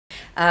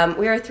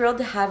We are thrilled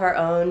to have our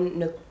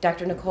own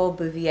Dr. Nicole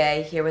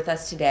Bouvier here with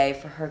us today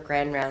for her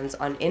grand rounds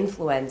on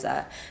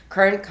influenza,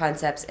 current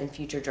concepts, and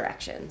future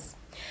directions.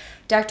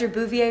 Dr.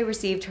 Bouvier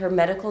received her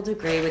medical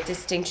degree with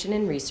distinction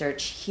in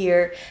research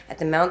here at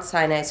the Mount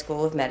Sinai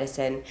School of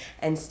Medicine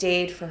and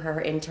stayed for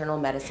her internal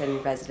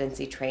medicine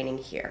residency training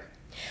here.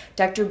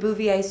 Dr.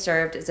 Bouvier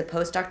served as a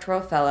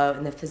postdoctoral fellow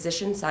in the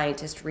Physician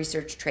Scientist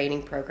Research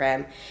Training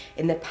Program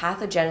in the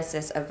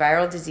pathogenesis of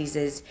viral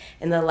diseases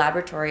in the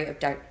laboratory of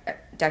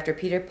Dr.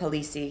 Peter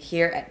Palisi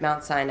here at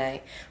Mount Sinai,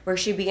 where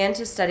she began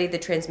to study the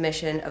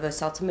transmission of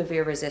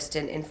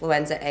oseltamivir-resistant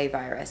influenza A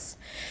virus.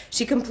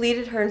 She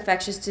completed her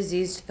infectious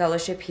disease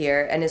fellowship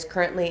here and is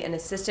currently an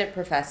assistant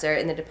professor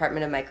in the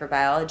Department of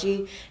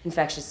Microbiology,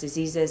 Infectious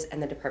Diseases,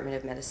 and the Department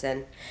of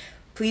Medicine.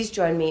 Please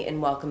join me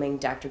in welcoming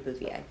Dr.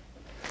 Bouvier.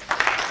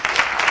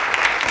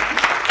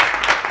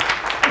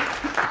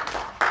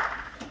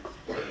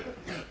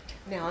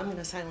 Now I'm going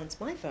to silence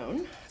my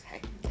phone.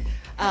 Okay.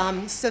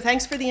 So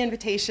thanks for the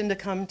invitation to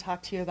come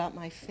talk to you about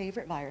my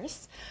favorite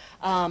virus.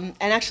 And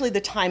actually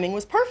the timing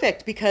was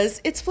perfect because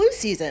it's flu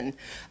season.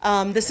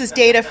 This is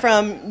data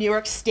from New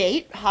York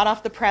State, hot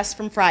off the press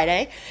from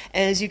Friday.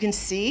 And as you can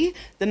see,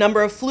 the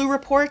number of flu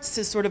reports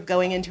is sort of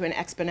going into an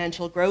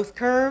exponential growth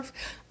curve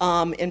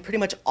in pretty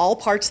much all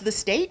parts of the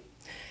state.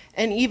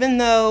 And even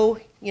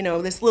though, you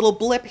know, this little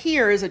blip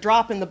here is a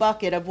drop in the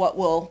bucket of what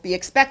we'll be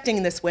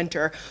expecting this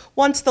winter,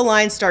 once the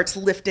line starts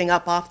lifting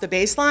up off the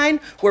baseline,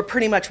 we're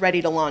pretty much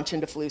ready to launch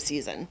into flu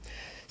season.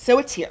 So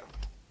it's here.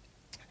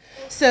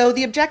 So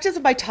the objectives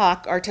of my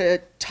talk are to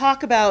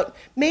talk about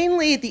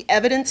mainly the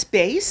evidence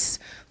base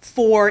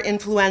for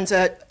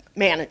influenza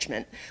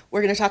management.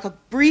 We're going to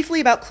talk briefly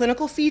about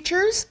clinical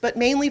features, but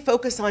mainly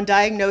focus on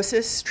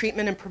diagnosis,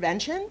 treatment, and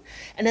prevention.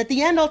 And at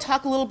the end, I'll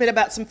talk a little bit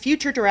about some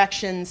future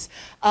directions,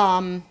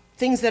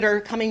 things that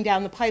are coming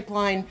down the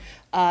pipeline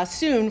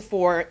soon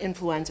for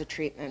influenza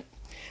treatment.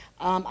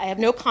 I have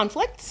no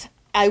conflicts.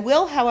 I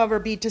will, however,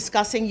 be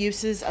discussing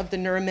uses of the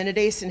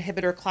neuraminidase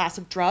inhibitor class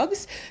of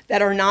drugs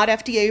that are not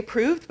FDA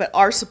approved, but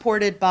are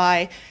supported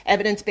by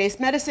evidence-based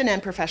medicine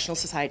and professional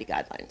society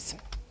guidelines.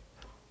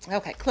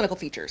 Okay, clinical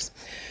features.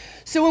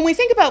 So when we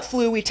think about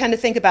flu, we tend to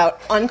think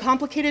about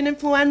uncomplicated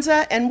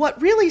influenza, and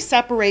what really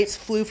separates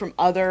flu from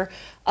other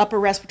upper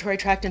respiratory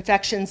tract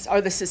infections are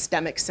the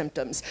systemic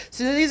symptoms.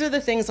 So these are the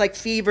things like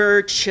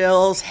fever,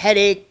 chills,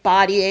 headache,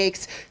 body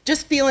aches,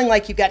 just feeling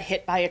like you got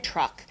hit by a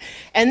truck.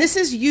 And this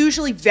is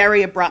usually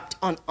very abrupt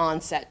on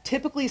onset.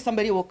 Typically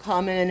somebody will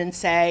come in and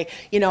say,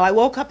 you know, I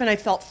woke up and I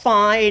felt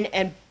fine,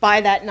 and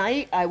by that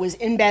night I was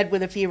in bed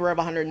with a fever of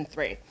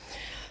 103.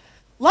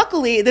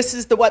 Luckily, this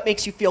is what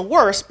makes you feel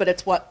worse, but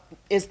it's what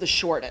is the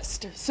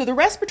shortest. So the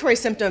respiratory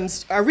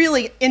symptoms are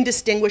really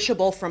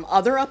indistinguishable from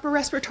other upper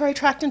respiratory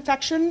tract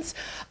infections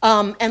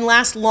and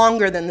last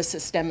longer than the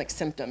systemic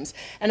symptoms.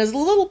 And as a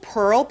little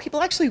pearl, people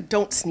actually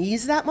don't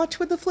sneeze that much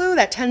with the flu.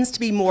 That tends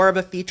to be more of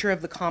a feature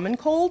of the common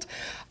cold.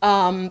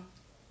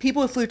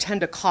 People with flu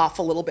tend to cough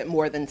a little bit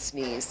more than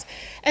sneeze.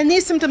 And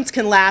these symptoms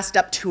can last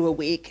up to a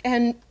week,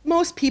 and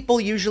most people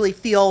usually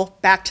feel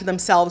back to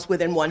themselves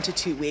within 1 to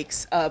 2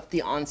 weeks of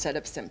the onset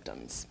of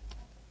symptoms.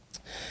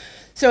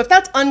 So if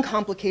that's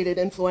uncomplicated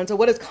influenza,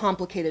 what is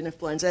complicated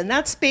influenza? And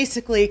that's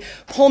basically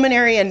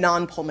pulmonary and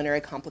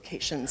non-pulmonary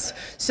complications.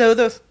 So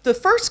the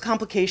first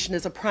complication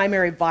is a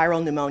primary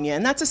viral pneumonia,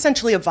 and that's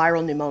essentially a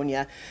viral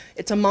pneumonia.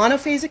 It's a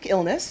monophasic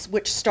illness,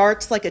 which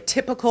starts like a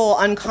typical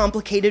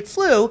uncomplicated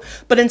flu,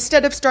 but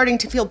instead of starting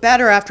to feel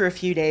better after a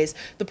few days,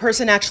 the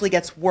person actually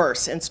gets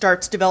worse and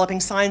starts developing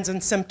signs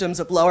and symptoms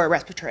of lower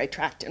respiratory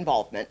tract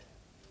involvement.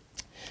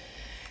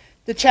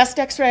 The chest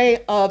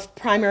x-ray of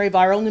primary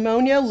viral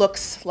pneumonia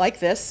looks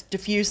like this,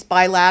 diffuse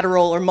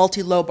bilateral or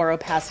multilobar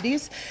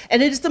opacities,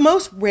 and it is the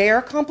most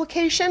rare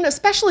complication,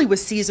 especially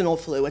with seasonal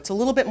flu. It's a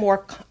little bit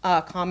more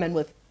common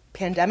with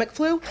pandemic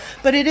flu,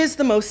 but it is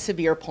the most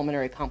severe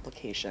pulmonary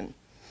complication.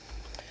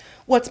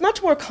 What's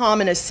much more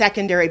common is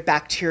secondary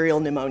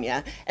bacterial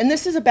pneumonia, and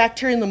this is a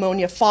bacterial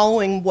pneumonia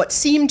following what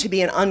seemed to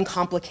be an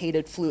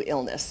uncomplicated flu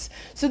illness.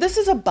 So this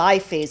is a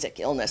biphasic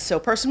illness, so a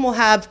person will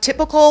have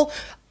typical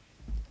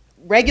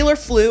regular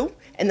flu,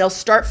 and they'll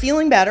start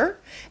feeling better,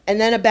 and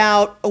then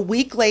about a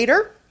week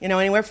later, you know,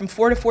 anywhere from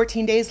 4 to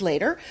 14 days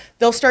later,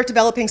 they'll start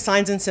developing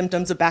signs and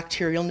symptoms of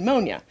bacterial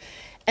pneumonia.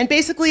 And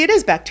basically it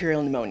is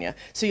bacterial pneumonia.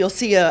 So you'll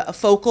see a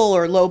focal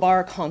or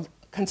lobar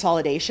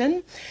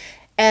consolidation,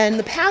 and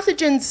the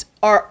pathogens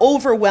are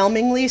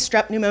overwhelmingly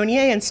strep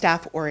pneumoniae and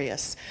Staph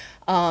aureus.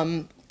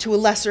 To a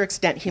lesser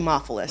extent,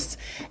 Haemophilus.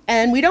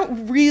 And we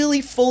don't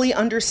really fully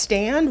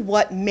understand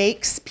what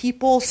makes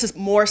people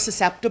more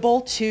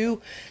susceptible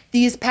to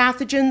these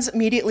pathogens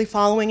immediately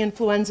following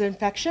influenza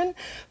infection,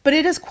 but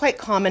it is quite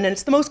common, and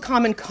it's the most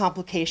common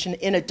complication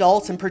in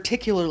adults, and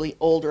particularly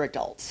older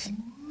adults.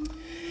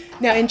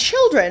 Now, in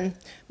children,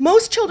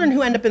 most children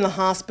who end up in the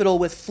hospital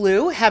with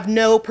flu have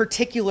no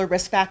particular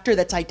risk factor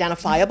that's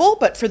identifiable,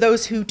 but for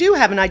those who do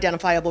have an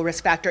identifiable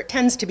risk factor, it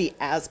tends to be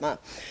asthma.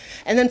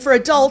 And then for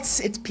adults,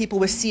 it's people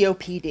with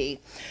COPD.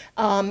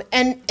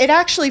 And it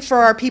actually, for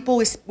our people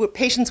with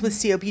patients with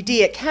COPD,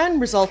 it can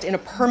result in a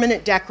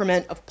permanent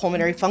decrement of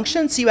pulmonary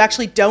function, so you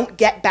actually don't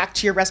get back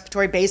to your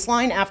respiratory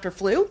baseline after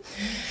flu.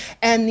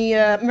 And the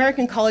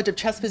American College of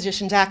Chest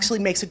Physicians actually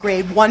makes a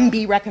grade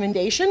 1B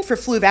recommendation for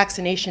flu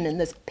vaccination in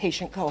this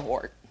patient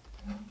cohort.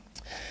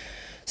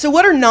 So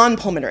what are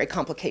non-pulmonary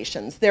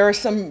complications? There are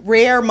some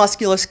rare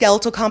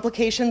musculoskeletal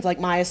complications like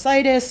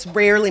myositis,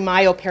 rarely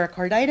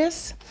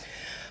myopericarditis.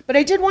 But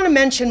I did want to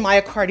mention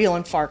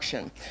myocardial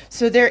infarction.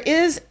 So there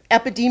is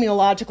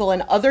epidemiological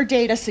and other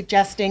data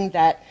suggesting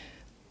that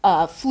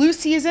flu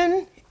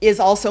season is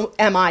also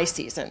MI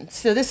season.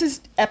 So this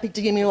is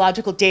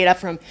epidemiological data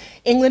from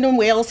England and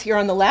Wales here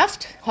on the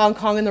left, Hong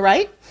Kong on the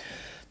right.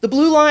 The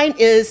blue line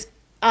is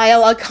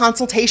ILA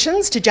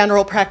consultations to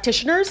general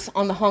practitioners.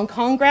 On the Hong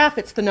Kong graph,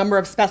 it's the number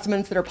of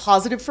specimens that are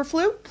positive for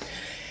flu.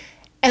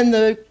 And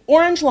the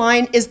orange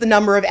line is the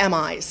number of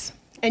MIs.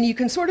 And you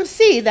can sort of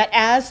see that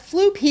as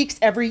flu peaks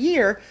every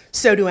year,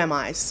 so do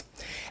MIs.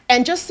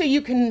 And just so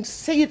you can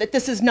see that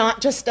this is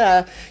not just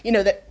that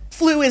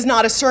flu is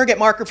not a surrogate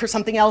marker for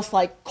something else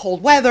like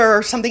cold weather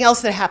or something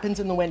else that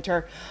happens in the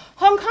winter.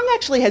 Hong Kong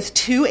actually has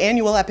 2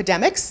 annual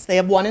epidemics. They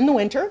have one in the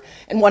winter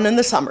and one in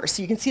the summer.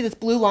 So you can see this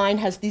blue line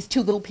has these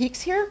 2 little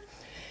peaks here.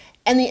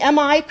 And the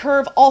MI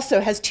curve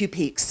also has 2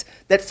 peaks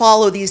that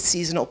follow these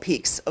seasonal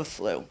peaks of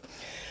flu.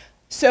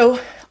 So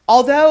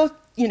although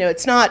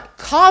it's not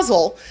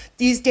causal,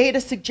 these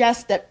data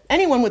suggest that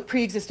anyone with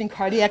pre-existing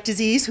cardiac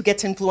disease who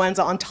gets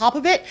influenza on top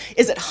of it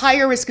is at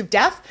higher risk of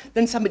death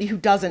than somebody who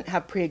doesn't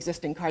have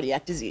pre-existing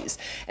cardiac disease.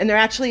 And there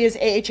actually is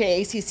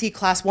AHA-ACC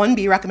Class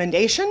 1B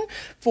recommendation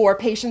for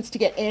patients to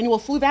get annual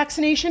flu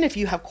vaccination if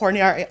you have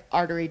coronary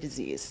artery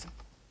disease.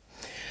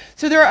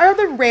 So there are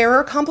other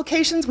rarer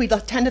complications. We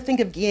tend to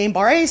think of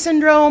Guillain-Barré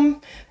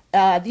syndrome.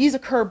 These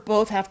occur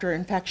both after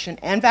infection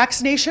and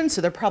vaccination, so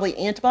they're probably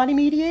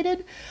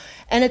antibody-mediated.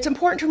 And it's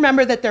important to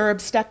remember that there are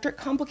obstetric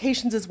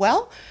complications as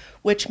well,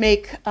 which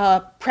make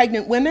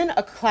pregnant women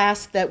a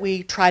class that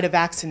we try to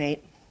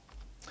vaccinate.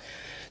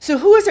 So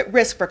who is at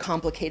risk for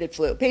complicated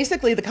flu?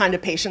 Basically the kind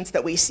of patients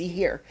that we see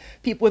here.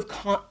 People with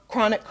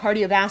chronic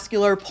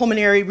cardiovascular,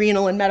 pulmonary,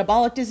 renal, and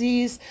metabolic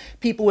disease,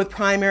 people with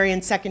primary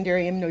and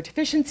secondary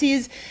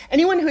immunodeficiencies,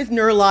 anyone who has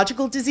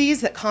neurological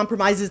disease that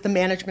compromises the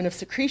management of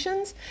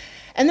secretions.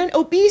 And then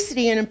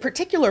obesity, and in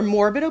particular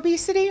morbid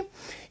obesity,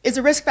 is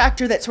a risk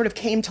factor that sort of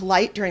came to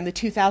light during the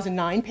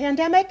 2009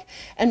 pandemic,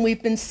 and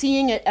we've been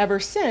seeing it ever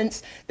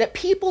since, that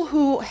people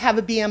who have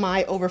a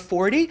BMI over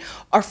 40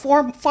 are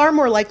far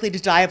more likely to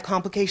die of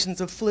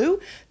complications of flu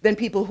than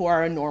people who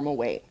are a normal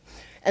weight.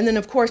 And then,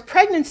 of course,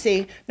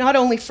 pregnancy, not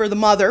only for the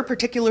mother,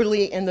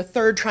 particularly in the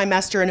 3rd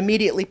trimester and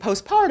immediately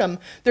postpartum,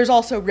 there's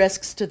also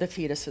risks to the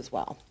fetus as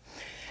well.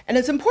 And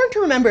it's important to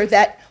remember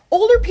that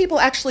older people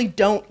actually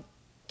don't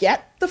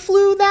get the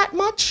flu that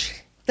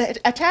much. The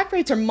attack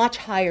rates are much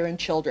higher in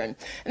children.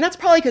 And that's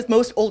probably because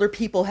most older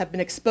people have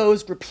been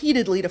exposed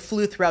repeatedly to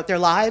flu throughout their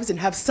lives and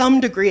have some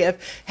degree of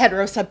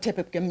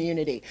heterosubtypic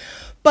immunity.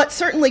 But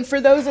certainly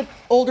for those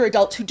older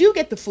adults who do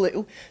get the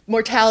flu,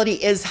 mortality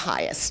is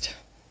highest.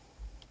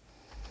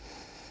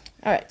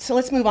 All right, so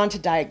let's move on to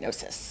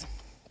diagnosis.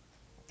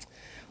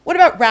 What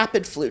about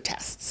rapid flu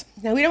tests?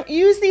 Now, we don't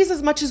use these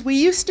as much as we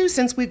used to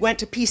since we went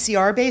to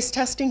PCR-based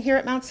testing here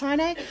at Mount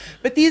Sinai,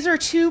 but these are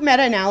 2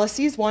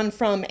 meta-analyses, one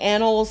from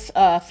Annals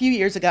a few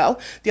years ago,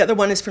 the other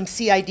one is from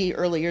CID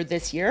earlier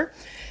this year.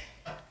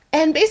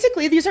 And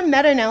basically, these are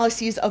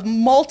meta-analyses of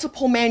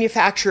multiple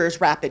manufacturers'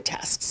 rapid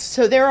tests.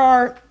 So there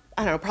are,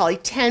 I don't know, probably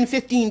 10,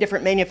 15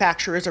 different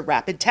manufacturers of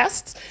rapid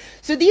tests.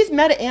 So these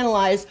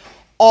meta-analyze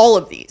all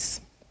of these.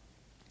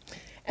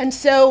 And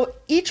so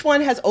each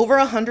one has over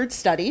 100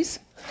 studies.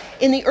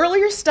 In the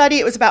earlier study,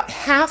 it was about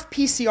half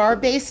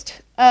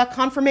PCR-based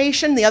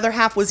confirmation. The other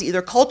half was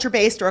either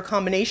culture-based or a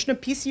combination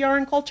of PCR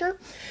and culture.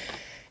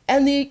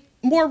 And the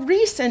more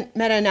recent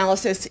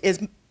meta-analysis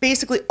is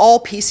basically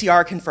all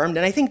PCR confirmed.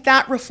 And I think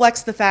that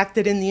reflects the fact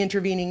that in the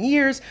intervening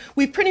years,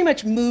 we've pretty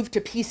much moved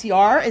to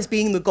PCR as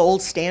being the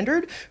gold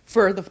standard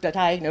for the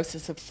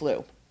diagnosis of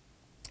flu.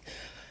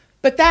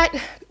 But that,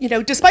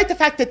 despite the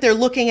fact that they're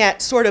looking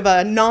at sort of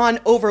a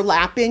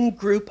non-overlapping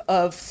group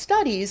of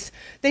studies,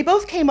 they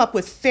both came up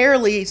with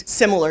fairly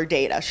similar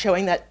data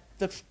showing that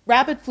the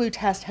rapid flu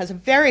test has a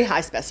very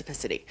high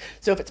specificity.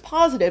 So if it's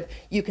positive,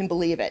 you can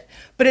believe it.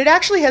 But it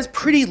actually has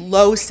pretty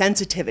low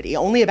sensitivity,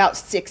 only about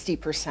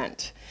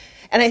 60%.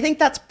 And I think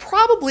that's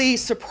probably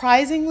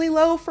surprisingly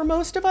low for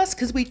most of us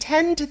because we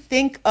tend to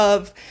think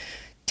of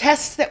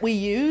tests that we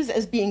use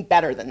as being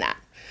better than that.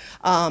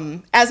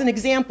 As an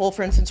example,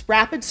 for instance,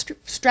 rapid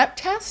strep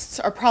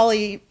tests are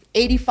probably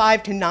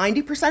 85 to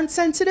 90%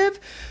 sensitive.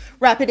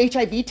 Rapid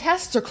HIV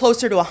tests are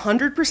closer to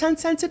 100%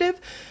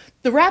 sensitive.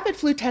 The rapid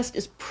flu test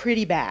is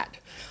pretty bad.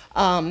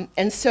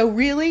 And so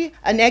really,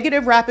 a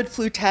negative rapid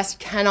flu test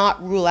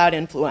cannot rule out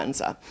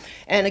influenza.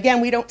 And again,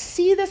 we don't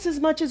see this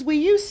as much as we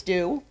used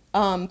to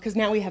because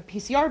now we have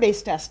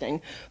PCR-based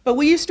testing. But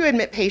we used to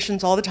admit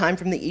patients all the time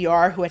from the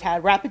ER who had had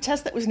a rapid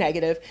test that was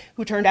negative,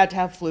 who turned out to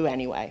have flu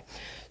anyway.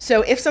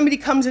 So if somebody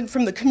comes in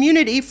from the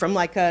community, from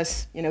like a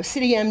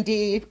City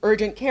MD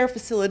urgent care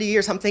facility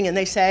or something, and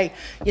they say,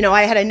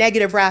 I had a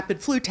negative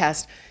rapid flu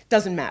test,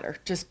 doesn't matter,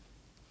 just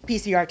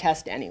PCR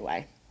test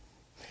anyway.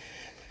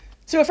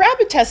 So if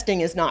rapid testing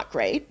is not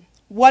great,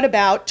 what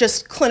about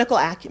just clinical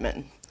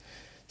acumen?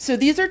 So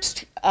these are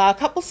a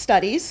couple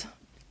studies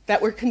that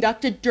were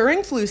conducted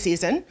during flu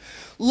season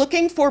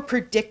looking for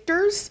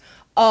predictors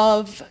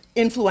of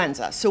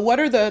influenza. So what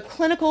are the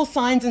clinical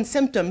signs and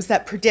symptoms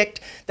that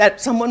predict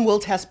that someone will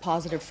test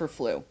positive for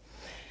flu?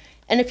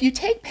 And if you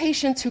take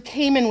patients who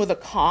came in with a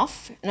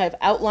cough, and I've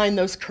outlined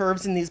those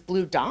curves in these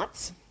blue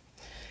dots,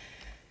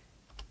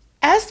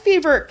 as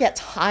fever gets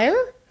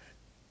higher,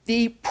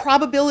 the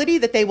probability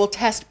that they will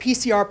test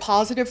PCR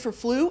positive for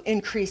flu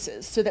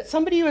increases, so that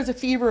somebody who has a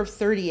fever of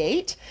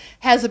 38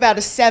 has about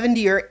a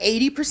 70 or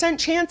 80%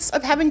 chance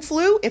of having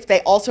flu if they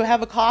also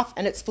have a cough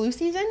and it's flu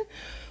season.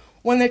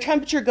 When the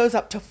temperature goes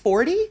up to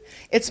 40,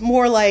 it's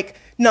more like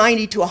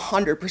 90 to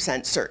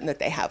 100% certain that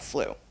they have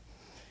flu.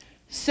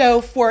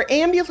 So for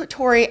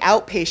ambulatory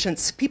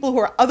outpatients, people who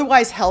are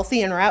otherwise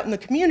healthy and are out in the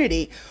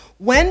community,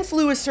 when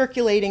flu is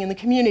circulating in the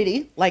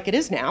community, like it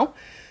is now,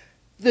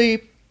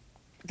 the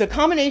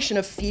combination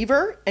of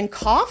fever and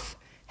cough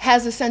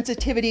has a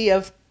sensitivity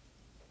of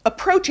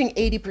approaching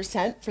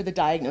 80% for the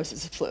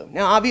diagnosis of flu.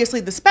 Now, obviously,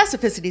 the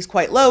specificity is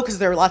quite low because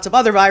there are lots of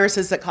other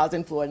viruses that cause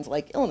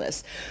influenza-like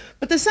illness.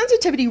 But the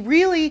sensitivity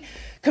really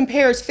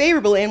compares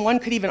favorably, and one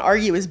could even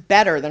argue is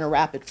better than a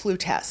rapid flu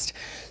test.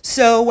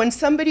 So when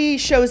somebody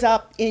shows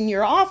up in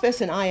your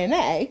office in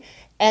IMA,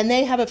 and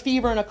they have a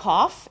fever and a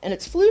cough, and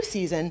it's flu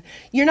season,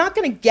 you're not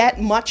going to get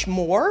much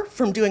more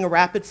from doing a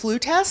rapid flu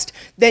test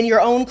than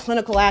your own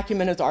clinical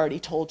acumen has already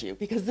told you,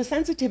 because the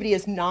sensitivity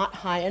is not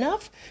high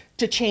enough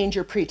to change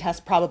your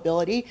pretest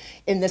probability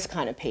in this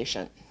kind of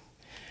patient.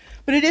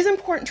 But it is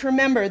important to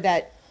remember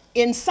that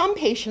in some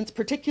patients,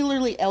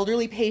 particularly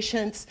elderly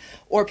patients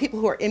or people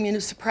who are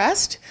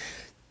immunosuppressed,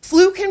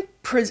 flu can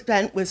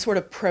present with sort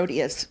of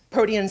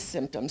protean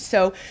symptoms.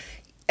 So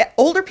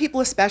older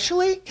people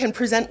especially can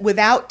present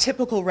without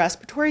typical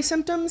respiratory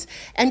symptoms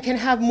and can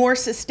have more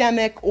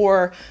systemic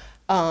or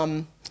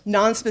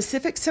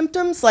nonspecific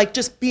symptoms, like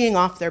just being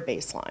off their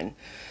baseline.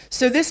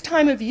 So this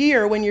time of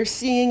year, when you're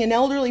seeing an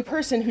elderly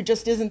person who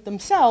just isn't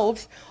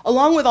themselves,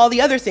 along with all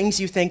the other things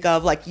you think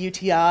of, like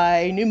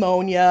UTI,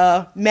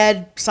 pneumonia,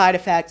 med side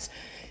effects,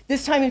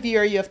 this time of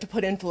year you have to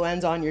put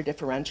influenza on your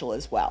differential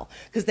as well,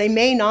 because they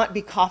may not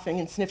be coughing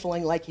and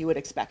sniffling like you would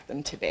expect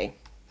them to be.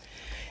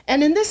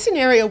 And in this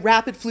scenario,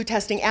 rapid flu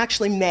testing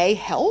actually may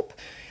help.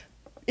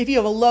 If you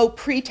have a low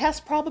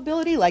pre-test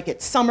probability, like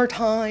it's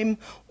summertime,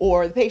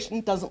 or the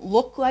patient doesn't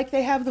look like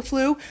they have the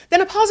flu,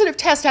 then a positive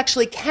test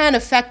actually can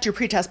affect your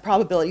pre-test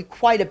probability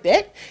quite a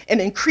bit and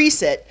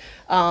increase it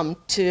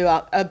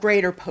to a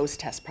greater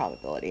post-test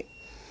probability.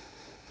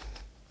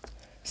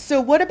 So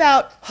what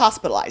about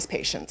hospitalized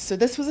patients? So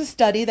this was a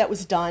study that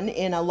was done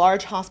in a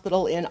large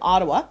hospital in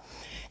Ottawa,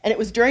 and it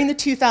was during the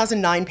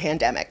 2009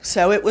 pandemic,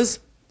 so it was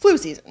flu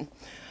season.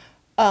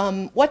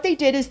 What they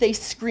did is they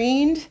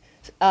screened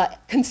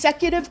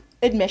consecutive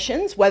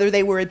admissions, whether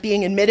they were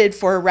being admitted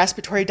for a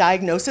respiratory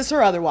diagnosis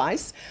or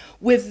otherwise,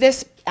 with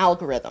this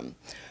algorithm.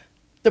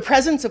 The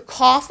presence of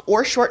cough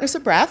or shortness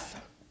of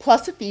breath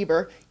plus a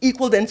fever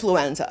equaled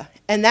influenza,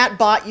 and that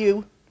bought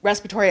you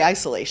respiratory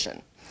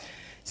isolation.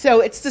 So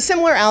it's the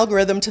similar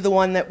algorithm to the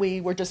one that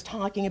we were just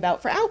talking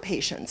about for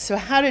outpatients. So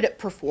how did it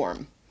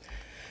perform?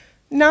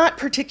 Not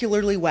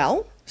particularly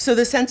well. So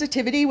the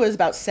sensitivity was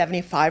about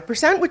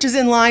 75%, which is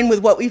in line with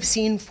what we've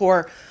seen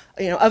for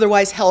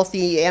otherwise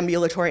healthy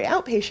ambulatory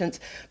outpatients,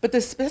 but the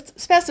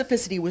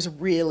specificity was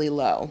really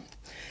low.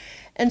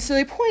 And so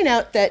they point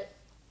out that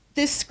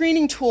this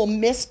screening tool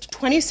missed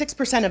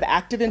 26% of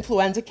active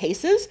influenza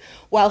cases,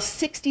 while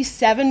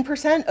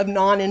 67% of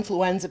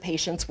non-influenza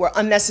patients were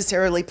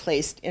unnecessarily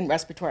placed in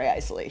respiratory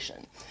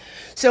isolation.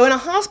 So in a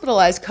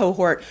hospitalized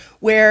cohort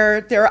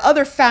where there are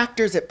other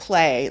factors at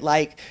play,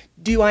 like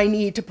do I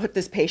need to put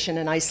this patient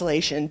in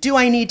isolation? Do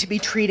I need to be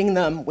treating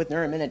them with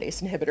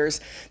neuraminidase inhibitors?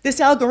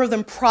 This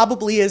algorithm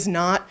probably is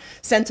not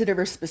sensitive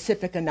or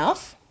specific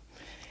enough.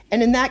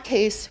 And in that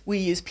case, we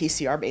use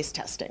PCR-based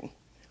testing.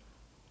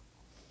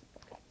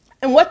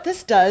 And what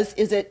this does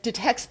is it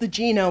detects the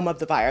genome of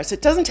the virus.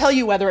 It doesn't tell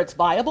you whether it's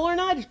viable or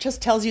not. It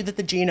just tells you that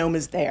the genome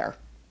is there.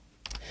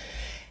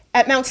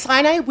 At Mount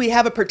Sinai, we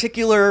have a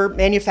particular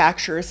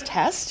manufacturer's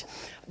test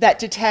that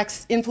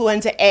detects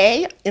influenza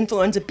A,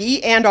 influenza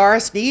B, and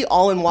RSV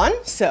all in one.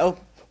 So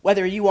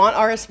whether you want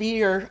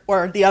RSV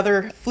or the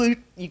other flu,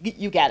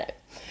 you get it.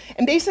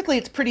 And basically,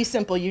 it's pretty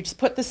simple. You just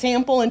put the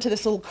sample into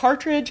this little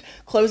cartridge,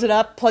 close it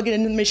up, plug it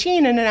into the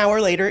machine, and an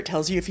hour later, it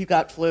tells you if you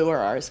got flu or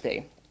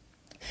RSV.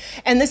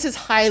 And this is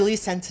highly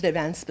sensitive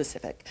and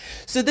specific.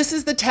 So this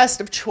is the test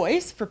of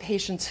choice for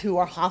patients who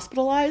are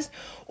hospitalized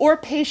or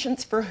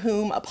patients for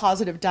whom a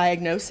positive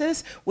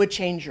diagnosis would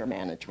change your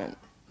management.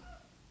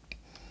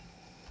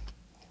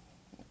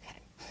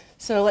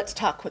 So let's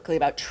talk quickly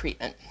about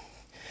treatment.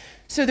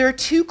 So there are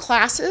two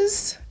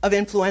classes of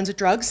influenza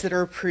drugs that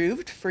are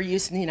approved for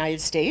use in the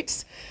United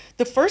States.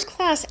 The first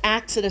class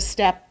acts at a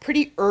step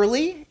pretty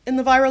early in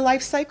the viral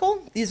life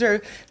cycle. These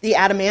are the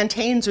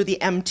adamantanes or the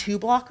M2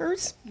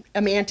 blockers,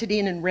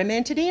 amantadine and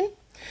rimantadine.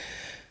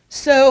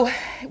 So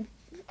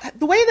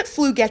the way that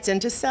flu gets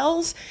into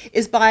cells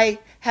is by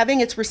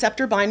having its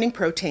receptor binding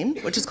protein,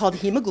 which is called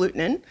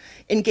hemagglutinin,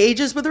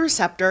 engages with a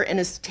receptor and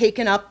is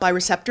taken up by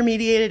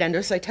receptor-mediated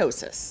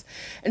endocytosis.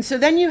 And so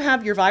then you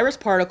have your virus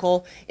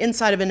particle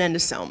inside of an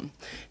endosome.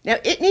 Now,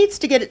 it needs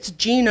to get its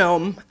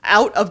genome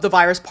out of the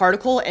virus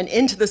particle and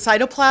into the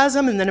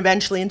cytoplasm and then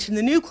eventually into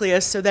the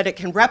nucleus so that it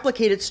can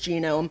replicate its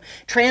genome,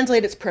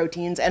 translate its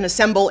proteins, and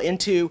assemble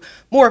into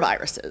more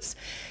viruses.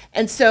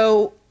 And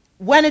so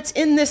when it's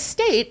in this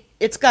state,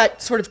 it's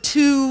got sort of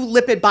two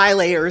lipid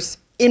bilayers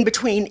in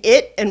between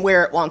it and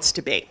where it wants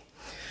to be.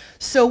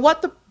 So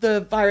what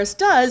the virus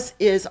does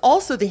is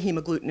also the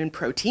hemagglutinin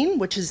protein,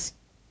 which is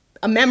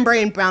a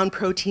membrane-bound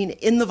protein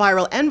in the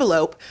viral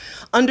envelope,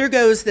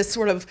 undergoes this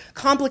sort of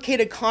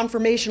complicated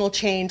conformational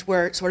change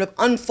where it sort of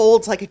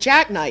unfolds like a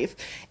jackknife,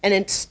 and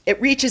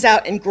it reaches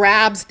out and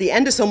grabs the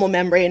endosomal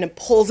membrane and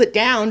pulls it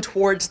down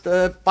towards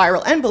the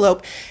viral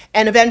envelope,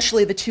 and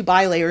eventually the two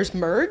bilayers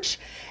merge,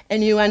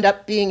 and you end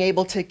up being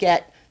able to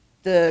get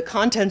the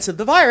contents of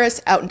the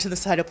virus out into the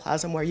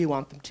cytoplasm where you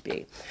want them to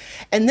be.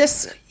 And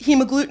this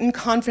hemagglutinin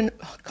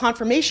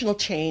conformational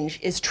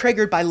change is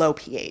triggered by low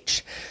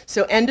pH.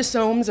 So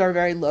endosomes are a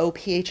very low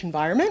pH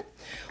environment.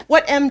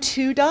 What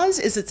M2 does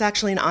is it's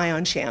actually an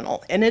ion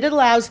channel, and it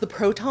allows the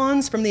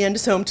protons from the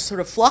endosome to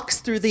sort of flux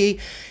through the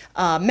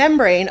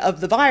membrane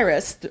of the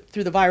virus,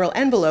 through the viral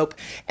envelope,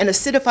 and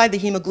acidify the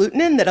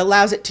hemagglutinin that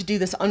allows it to do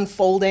this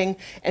unfolding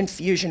and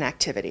fusion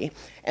activity.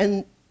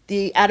 And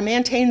the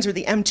adamantanes or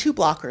the M2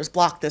 blockers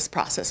block this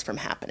process from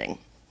happening.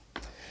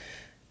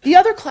 The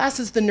other class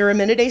is the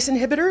neuraminidase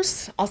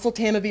inhibitors,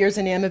 oseltamivir,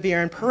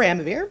 zanamivir, and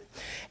peramivir,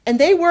 and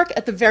they work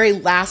at the very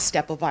last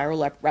step of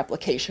viral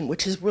replication,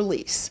 which is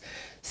release.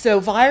 So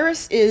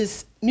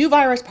new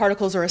virus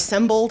particles are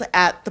assembled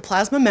at the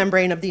plasma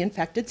membrane of the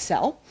infected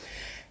cell,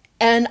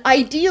 and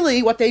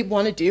ideally what they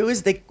want to do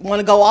is they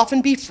want to go off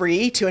and be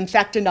free to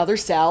infect another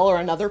cell or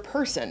another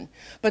person,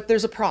 but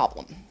there's a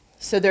problem.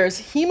 So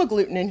there's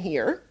hemagglutinin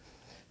here,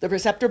 the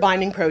receptor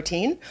binding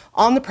protein,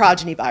 on the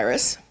progeny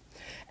virus.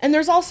 And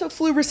there's also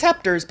flu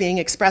receptors being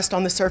expressed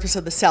on the surface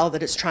of the cell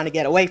that it's trying to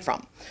get away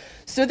from.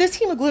 So this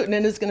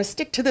hemagglutinin is going to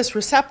stick to this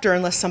receptor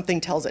unless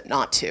something tells it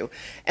not to.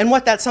 And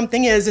what that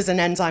something is an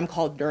enzyme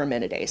called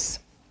neuraminidase.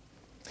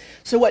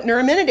 So what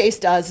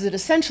neuraminidase does is it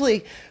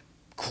essentially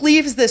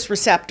cleaves this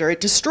receptor, it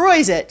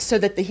destroys it so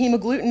that the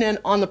hemagglutinin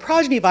on the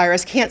progeny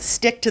virus can't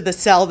stick to the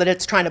cell that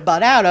it's trying to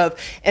bud out of,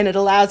 and it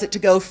allows it to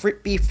go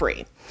be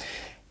free.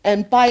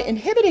 And by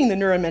inhibiting the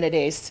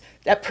neuraminidase,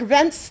 that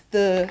prevents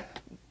the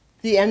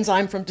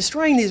enzyme from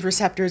destroying these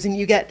receptors, and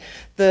you get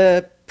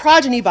the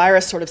progeny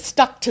virus sort of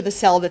stuck to the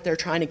cell that they're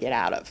trying to get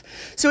out of.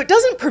 So it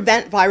doesn't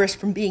prevent virus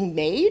from being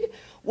made.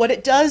 What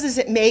it does is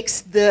it makes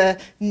the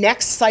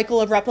next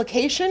cycle of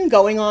replication,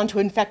 going on to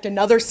infect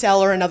another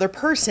cell or another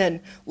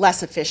person,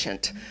 less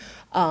efficient.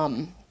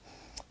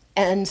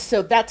 And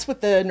so that's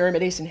what the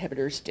neuraminidase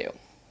inhibitors do.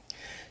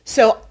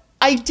 So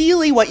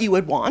ideally, what you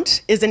would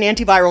want is an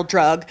antiviral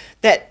drug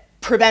that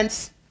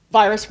prevents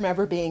virus from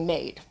ever being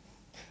made.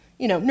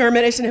 You know,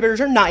 neuraminidase inhibitors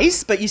are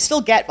nice, but you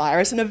still get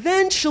virus, and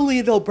eventually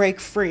they'll break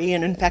free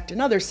and infect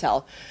another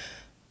cell.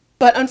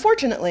 But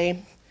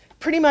unfortunately,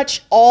 pretty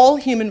much all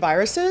human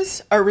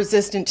viruses are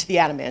resistant to the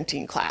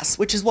adamantine class,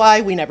 which is why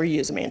we never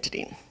use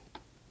amantadine.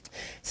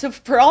 So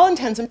for all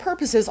intents and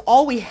purposes,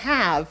 all we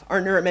have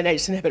are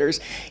neuraminidase inhibitors,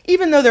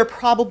 even though they're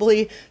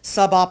probably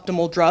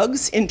suboptimal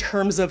drugs in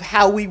terms of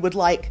how we would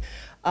like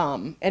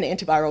an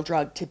antiviral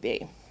drug to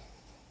be.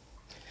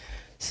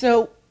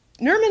 So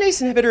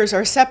neuraminidase inhibitors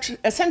are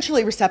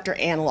essentially receptor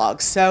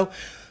analogs. So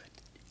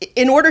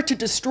in order to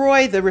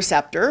destroy the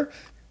receptor,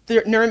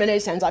 the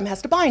neuraminidase enzyme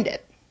has to bind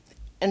it.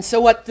 And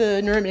so what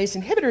the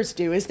neuraminidase inhibitors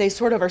do is they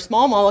sort of are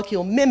small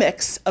molecule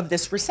mimics of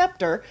this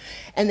receptor,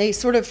 and they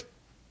sort of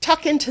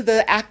tuck into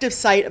the active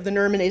site of the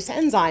neuraminidase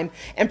enzyme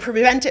and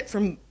prevent it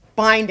from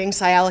binding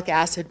sialic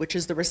acid, which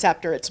is the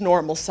receptor, its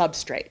normal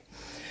substrate.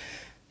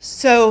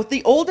 So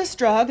the oldest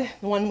drug,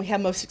 the one we have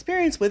most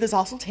experience with, is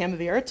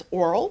oseltamivir. It's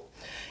oral.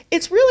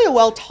 It's really a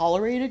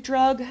well-tolerated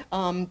drug.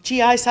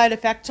 GI side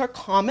effects are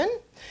common.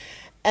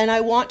 And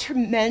I want to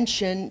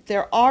mention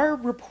there are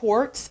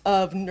reports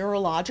of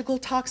neurological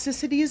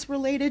toxicities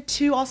related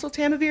to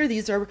oseltamivir.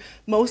 These are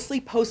mostly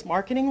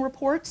post-marketing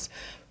reports,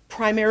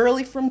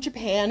 primarily from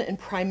Japan and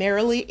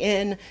primarily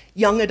in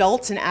young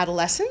adults and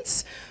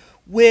adolescents,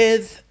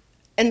 with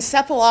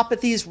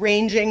encephalopathies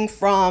ranging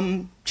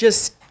from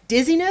just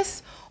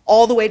dizziness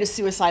all the way to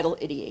suicidal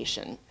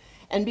ideation.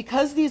 And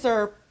because these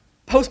are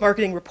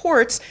post-marketing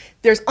reports,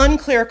 there's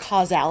unclear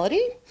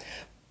causality,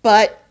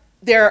 but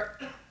there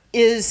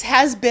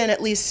has been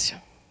at least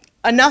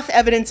enough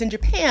evidence in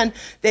Japan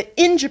that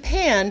in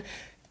Japan,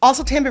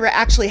 oseltamivir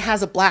actually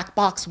has a black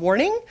box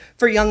warning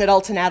for young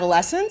adults and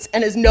adolescents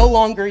and is no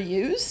longer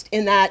used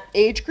in that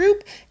age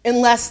group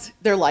unless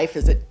their life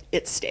is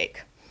at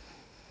stake.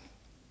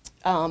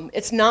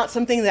 It's not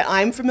something that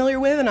I'm familiar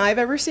with and I've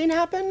ever seen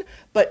happen,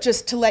 but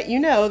just to let you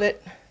know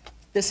that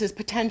this is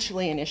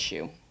potentially an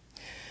issue.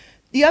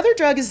 The other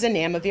drug is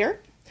zanamivir,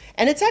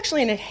 and it's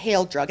actually an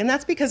inhaled drug, and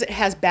that's because it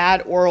has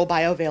bad oral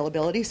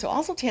bioavailability. So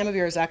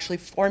oseltamivir is actually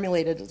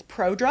formulated as a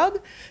prodrug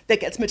that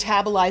gets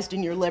metabolized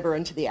in your liver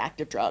into the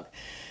active drug.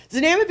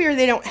 Zanamivir,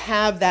 they don't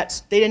have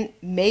that, they didn't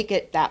make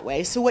it that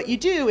way. So what you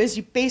do is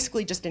you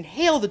basically just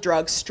inhale the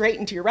drug straight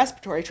into your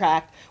respiratory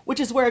tract, which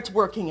is where it's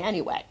working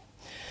anyway.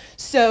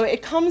 So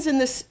it comes in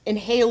this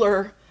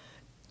inhaler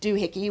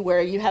doohickey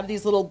where you have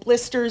these little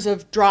blisters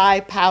of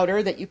dry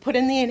powder that you put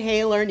in the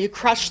inhaler and you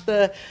crush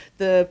the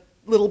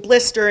little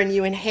blister and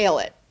you inhale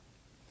it.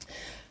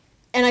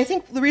 And I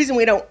think the reason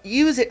we don't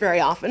use it very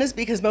often is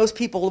because most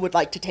people would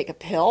like to take a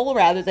pill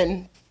rather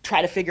than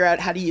try to figure out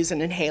how to use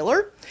an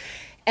inhaler.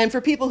 And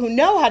for people who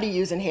know how to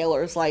use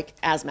inhalers, like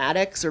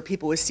asthmatics or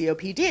people with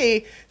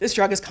COPD, this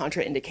drug is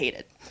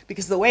contraindicated.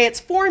 Because the way it's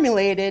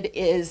formulated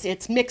is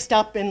it's mixed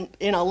up in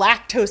a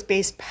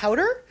lactose-based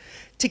powder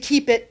to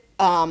keep it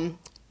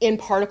in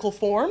particle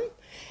form.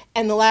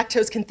 And the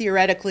lactose can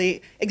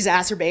theoretically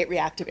exacerbate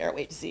reactive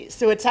airway disease.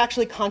 So it's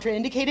actually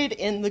contraindicated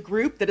in the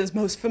group that is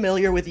most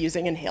familiar with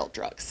using inhaled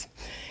drugs.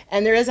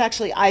 And there is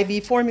actually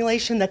IV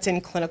formulation that's in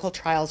clinical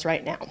trials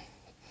right now.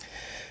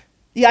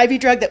 The IV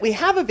drug that we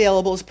have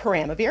available is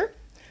peramivir.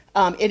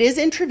 It is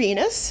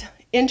intravenous.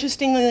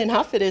 Interestingly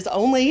enough, it is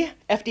only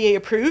FDA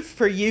approved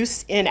for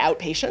use in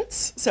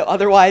outpatients, so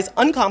otherwise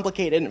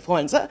uncomplicated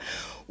influenza.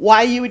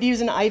 Why you would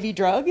use an IV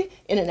drug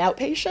in an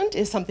outpatient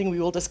is something we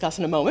will discuss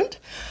in a moment.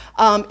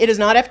 It is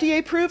not FDA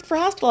approved for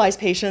hospitalized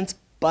patients,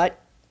 but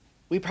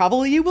we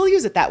probably will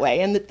use it that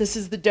way, and this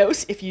is the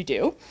dose if you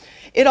do.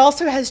 It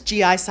also has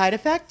GI side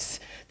effects.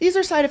 These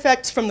are side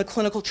effects from the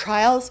clinical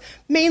trials.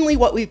 Mainly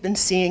what we've been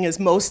seeing is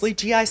mostly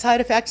GI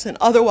side effects, and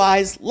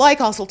otherwise, like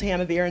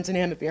oseltamivir and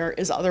zanamivir,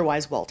 is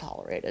otherwise well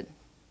tolerated.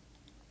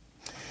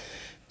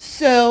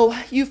 So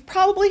you've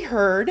probably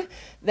heard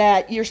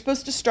that you're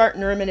supposed to start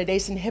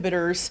neuraminidase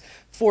inhibitors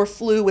for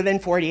flu within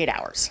 48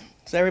 hours.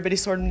 Does everybody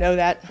sort of know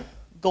that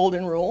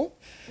golden rule?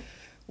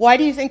 Why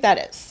do you think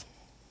that is?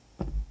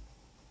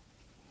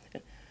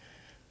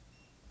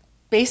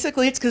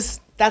 Basically, it's because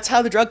that's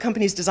how the drug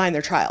companies design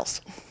their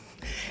trials.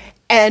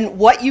 And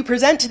what you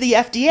present to the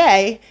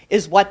FDA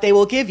is what they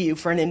will give you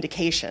for an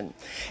indication.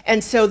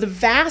 And so the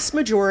vast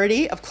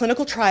majority of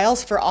clinical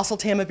trials for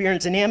oseltamivir and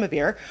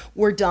zanamivir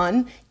were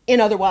done in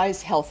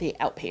otherwise healthy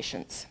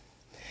outpatients.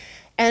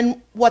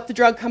 And what the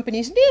drug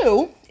companies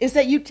knew is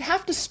that you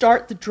have to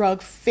start the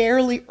drug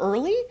fairly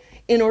early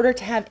in order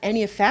to have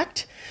any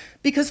effect,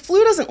 because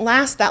flu doesn't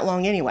last that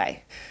long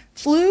anyway.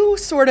 Flu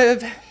sort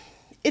of,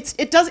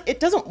 it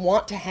doesn't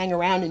want to hang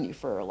around in you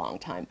for a long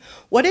time.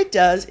 What it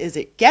does is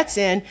it gets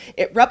in,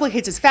 it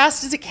replicates as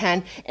fast as it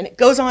can, and it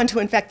goes on to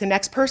infect the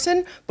next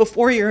person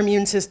before your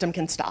immune system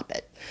can stop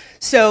it.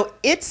 So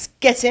it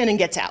gets in and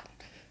gets out.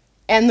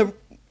 And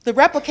the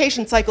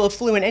replication cycle of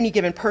flu in any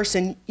given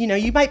person,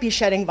 you might be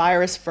shedding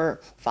virus for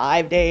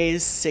 5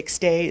 days, 6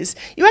 days.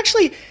 You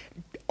actually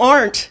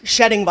aren't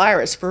shedding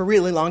virus for a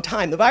really long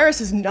time. The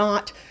virus is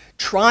not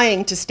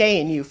trying to stay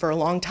in you for a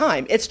long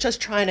time. It's just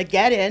trying to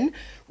get in,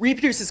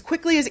 reproduce as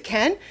quickly as it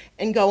can,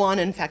 and go on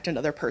and infect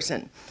another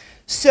person.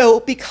 So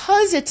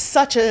because it's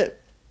such an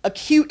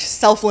acute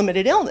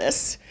self-limited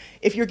illness,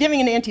 if you're giving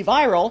an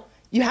antiviral,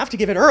 you have to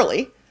give it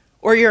early,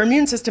 or your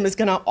immune system is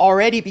going to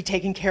already be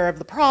taking care of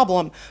the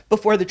problem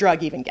before the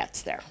drug even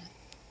gets there.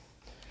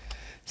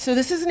 So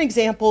this is an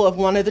example of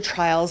one of the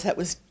trials that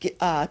was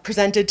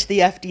presented to the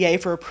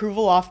FDA for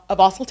approval of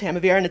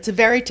oseltamivir, and it's a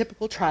very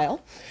typical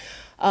trial.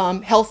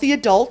 Healthy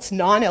adults,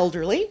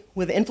 non-elderly,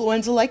 with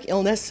influenza-like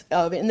illness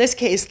of, in this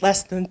case,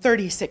 less than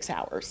 36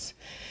 hours.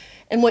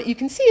 And what you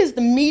can see is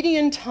the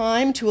median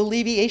time to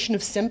alleviation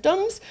of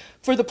symptoms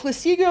for the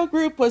placebo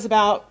group was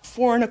about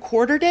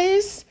 4¼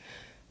 days.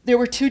 There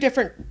were 2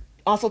 different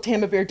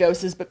oseltamivir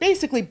doses, but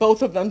basically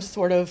both of them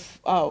sort of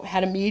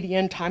had a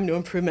median time to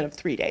improvement of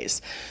 3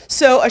 days.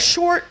 So a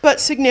short but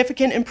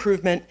significant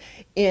improvement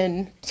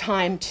in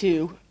time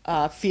to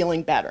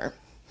feeling better.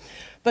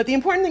 But the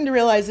important thing to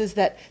realize is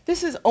that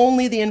this is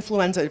only the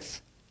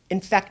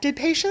influenza-infected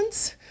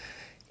patients.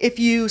 If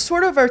you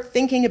sort of are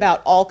thinking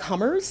about all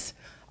comers,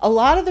 a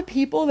lot of the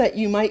people that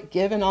you might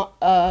give a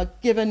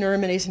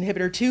neuraminidase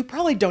inhibitor to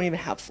probably don't even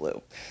have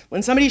flu.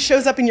 When somebody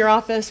shows up in your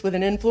office with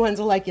an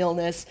influenza-like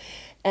illness,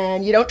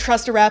 and you don't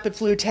trust a rapid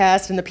flu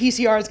test, and the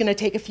PCR is going to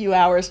take a few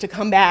hours to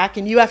come back,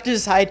 and you have to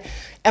decide,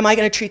 am I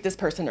going to treat this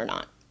person or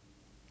not?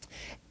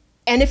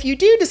 And if you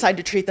do decide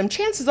to treat them,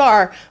 chances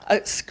are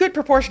a good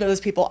proportion of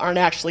those people aren't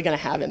actually going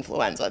to have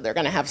influenza. They're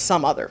going to have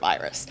some other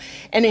virus.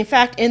 And in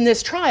fact, in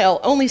this trial,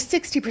 only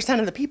 60%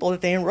 of the people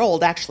that they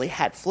enrolled actually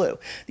had flu.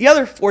 The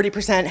other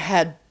 40%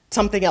 had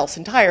something else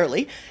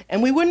entirely,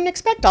 and we wouldn't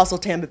expect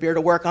oseltamivir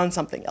to work on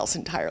something else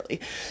entirely.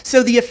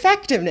 So the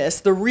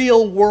effectiveness, the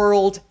real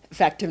world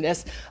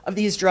effectiveness of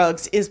these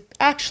drugs is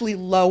actually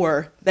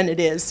lower than it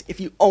is if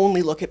you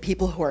only look at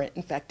people who are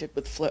infected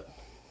with flu.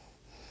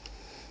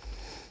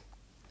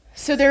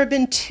 So there have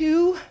been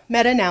 2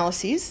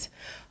 meta-analyses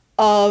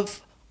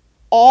of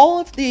all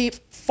of the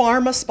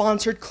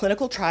pharma-sponsored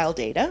clinical trial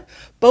data,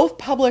 both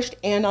published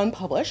and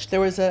unpublished. There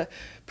was a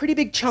pretty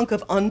big chunk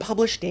of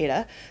unpublished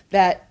data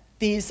that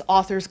these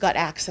authors got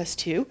access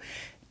to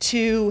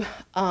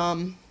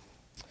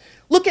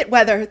look at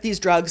whether these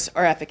drugs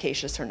are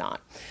efficacious or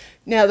not.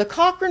 Now, the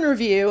Cochrane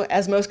review,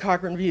 as most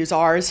Cochrane reviews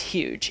are, is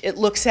huge. It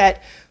looks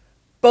at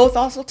both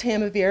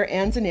oseltamivir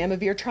and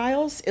zanamivir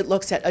trials. It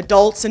looks at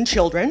adults and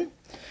children.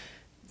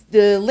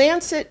 The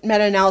Lancet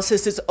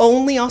meta-analysis is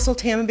only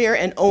oseltamivir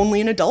and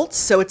only in adults,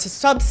 so it's a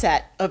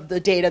subset of the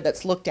data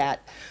that's looked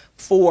at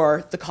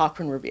for the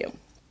Cochrane review.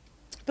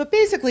 But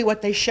basically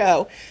what they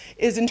show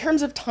is in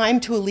terms of time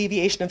to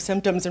alleviation of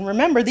symptoms, and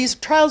remember, these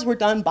trials were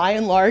done by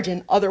and large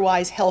in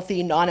otherwise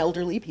healthy,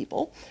 non-elderly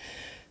people,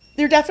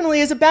 there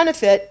definitely is a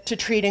benefit to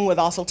treating with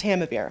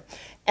oseltamivir.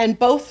 And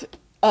both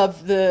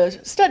of the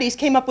studies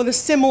came up with a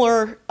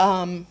similar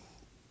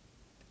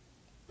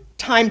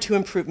time to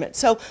improvement.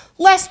 So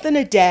less than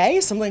a day,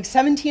 something like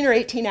 17 or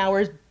 18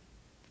 hours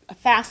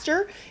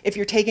faster if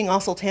you're taking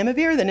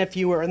oseltamivir than if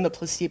you were in the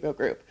placebo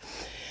group.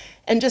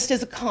 And just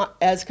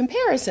as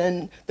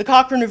comparison, the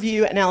Cochrane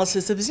review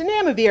analysis of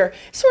zanamivir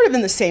is sort of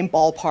in the same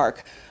ballpark,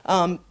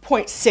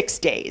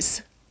 0.6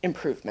 days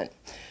improvement.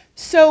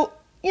 So,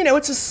 you know,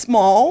 it's a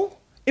small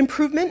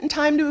improvement in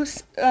time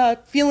to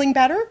feeling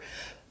better,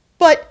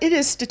 but it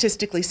is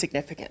statistically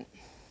significant.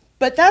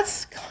 But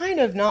that's kind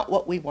of not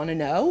what we want to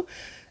know,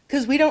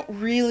 because we don't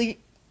really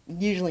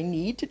usually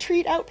need to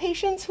treat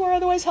outpatients who are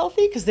otherwise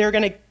healthy, because they're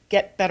going to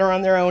get better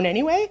on their own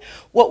anyway.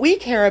 What we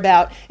care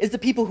about is the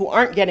people who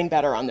aren't getting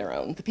better on their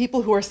own, the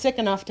people who are sick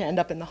enough to end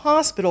up in the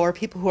hospital, or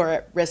people who are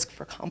at risk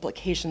for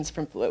complications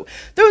from flu.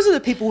 Those are the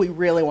people we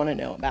really want to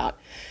know about.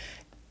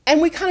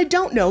 And we kind of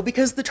don't know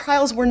because the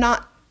trials were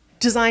not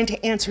designed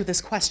to answer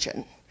this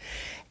question.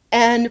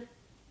 And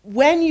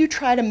when you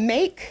try to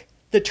make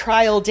the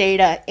trial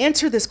data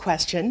answer this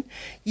question,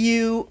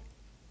 you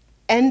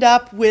end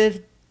up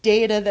with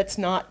data that's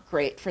not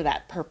great for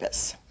that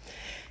purpose.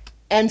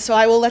 And so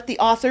I will let the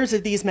authors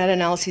of these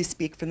meta-analyses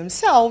speak for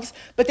themselves,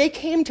 but they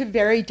came to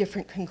very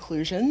different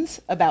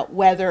conclusions about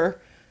whether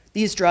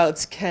these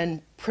drugs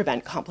can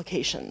prevent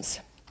complications.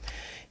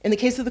 In the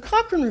case of the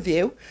Cochrane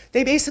review,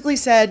 they basically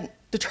said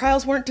the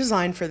trials weren't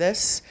designed for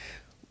this.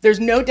 There's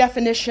no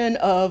definition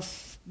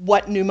of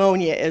what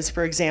pneumonia is,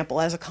 for example,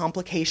 as a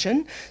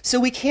complication, so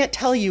we can't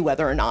tell you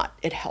whether or not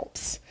it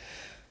helps.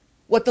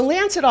 What the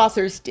Lancet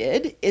authors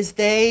did is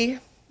they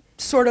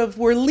sort of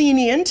were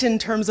lenient in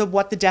terms of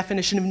what the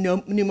definition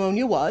of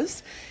pneumonia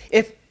was.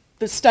 If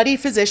the study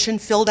physician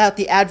filled out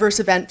the adverse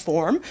event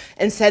form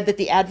and said that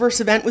the adverse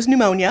event was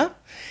pneumonia,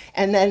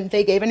 and then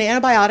they gave an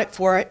antibiotic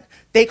for it,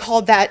 they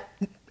called that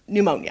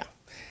pneumonia.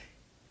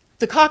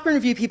 The Cochrane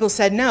review people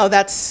said, no,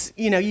 that's,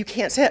 you know, you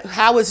can't say,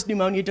 how was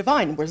pneumonia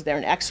defined? Was there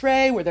an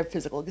x-ray? Were there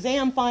physical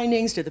exam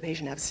findings? Did the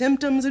patient have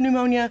symptoms of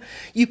pneumonia?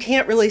 You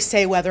can't really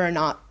say whether or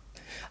not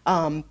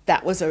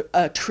that was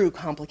a true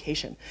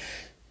complication.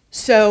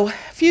 So a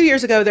few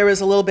years ago, there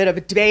was a little bit of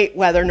a debate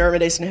whether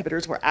neuraminidase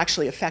inhibitors were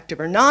actually effective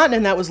or not,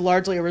 and that was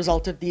largely a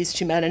result of these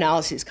 2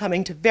 meta-analyses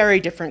coming to very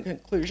different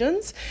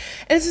conclusions.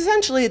 And it's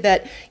essentially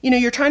that, you know,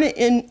 you're trying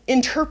to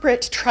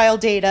interpret trial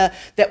data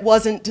that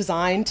wasn't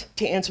designed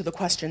to answer the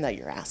question that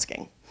you're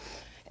asking.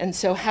 And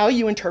so how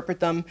you interpret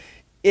them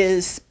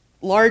is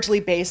largely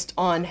based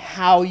on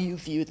how you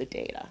view the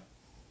data.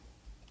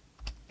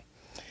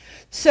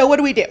 So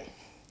what do?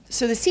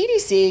 So the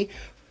CDC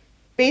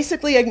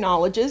basically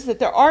acknowledges that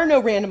there are no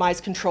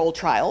randomized controlled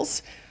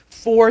trials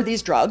for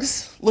these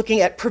drugs looking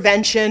at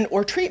prevention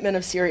or treatment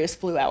of serious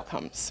flu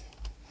outcomes.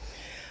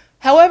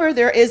 However,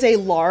 there is a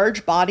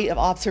large body of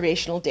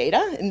observational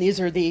data, and these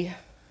are the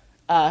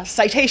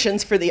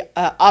citations for the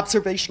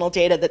observational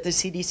data that the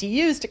CDC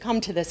used to come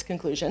to this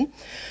conclusion,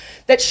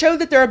 that show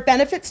that there are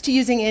benefits to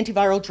using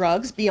antiviral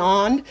drugs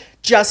beyond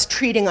just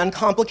treating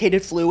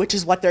uncomplicated flu, which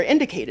is what they're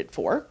indicated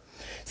for.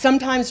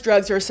 Sometimes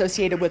drugs are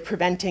associated with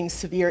preventing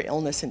severe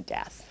illness and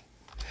death.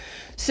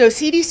 So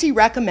CDC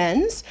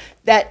recommends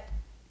that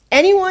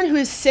anyone who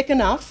is sick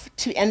enough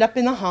to end up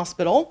in the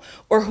hospital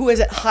or who is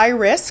at high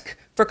risk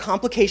for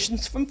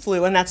complications from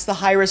flu, and that's the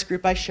high-risk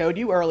group I showed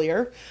you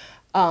earlier,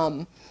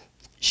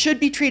 should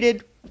be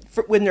treated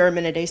with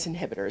neuraminidase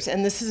inhibitors,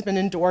 and this has been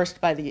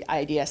endorsed by the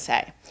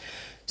IDSA.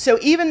 So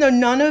even though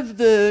none of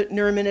the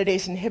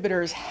neuraminidase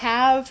inhibitors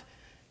have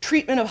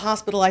treatment of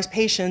hospitalized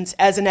patients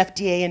as an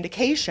FDA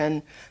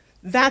indication,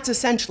 that's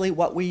essentially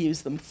what we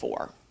use them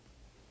for.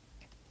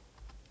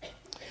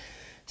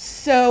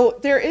 So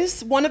there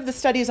is one of the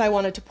studies I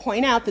wanted to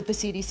point out that the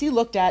CDC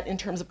looked at in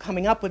terms of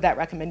coming up with that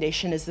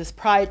recommendation is this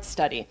PRIDE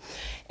study.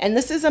 And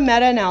this is a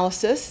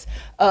meta-analysis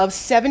of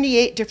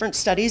 78 different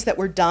studies that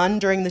were done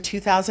during the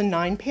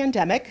 2009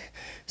 pandemic,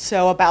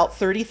 so about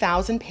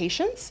 30,000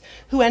 patients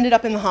who ended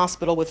up in the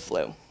hospital with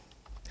flu.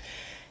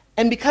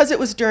 And because it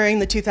was during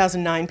the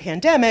 2009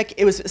 pandemic,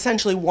 it was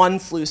essentially one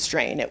flu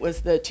strain. It was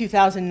the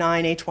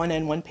 2009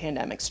 H1N1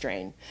 pandemic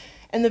strain.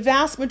 And the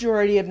vast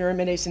majority of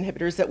neuraminidase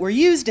inhibitors that were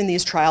used in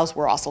these trials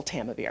were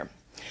oseltamivir.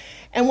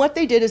 And what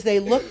they did is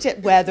they looked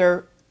at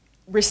whether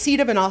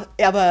receipt of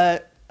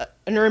a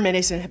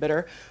neuraminidase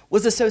inhibitor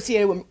was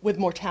associated with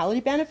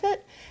mortality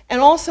benefit, and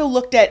also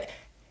looked at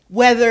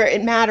whether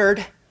it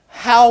mattered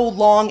how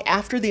long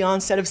after the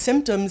onset of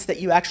symptoms that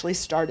you actually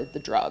started the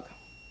drug.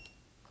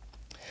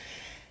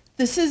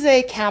 This is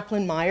a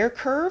Kaplan-Meier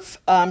curve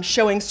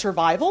showing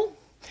survival,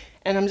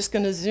 and I'm just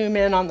going to zoom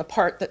in on the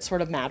part that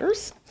sort of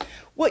matters.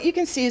 What you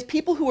can see is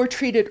people who were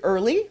treated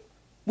early,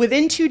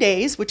 within 2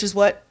 days, which is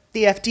what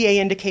the FDA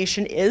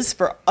indication is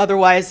for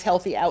otherwise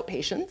healthy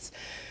outpatients,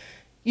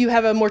 you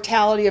have a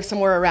mortality of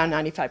somewhere around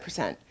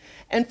 95%.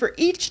 And for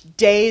each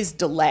day's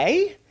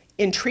delay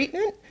in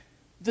treatment,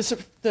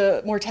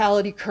 the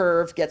mortality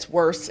curve gets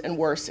worse and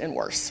worse and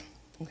worse.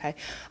 Okay?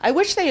 I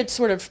wish they had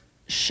sort of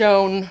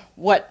shown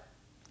what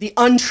the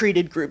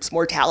untreated group's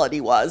mortality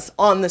was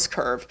on this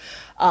curve.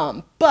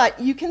 But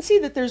you can see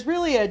that there's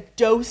really a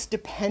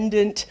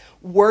dose-dependent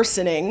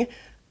worsening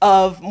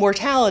of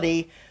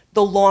mortality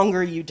the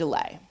longer you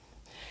delay.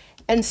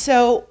 And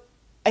so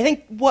I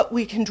think what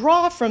we can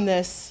draw from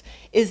this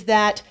is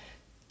that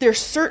there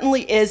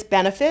certainly is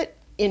benefit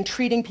in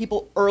treating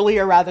people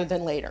earlier rather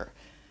than later.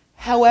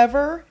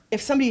 However,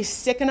 if somebody's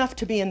sick enough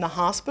to be in the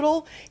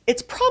hospital,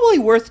 it's probably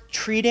worth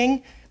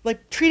treating.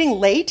 Like, treating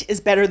late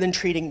is better than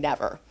treating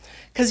never,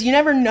 because you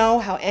never know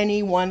how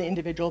any one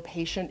individual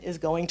patient is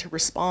going to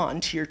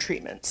respond to your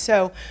treatment.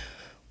 So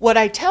what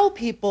I tell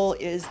people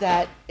is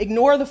that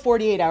ignore the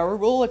 48-hour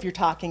rule if you're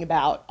talking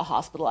about a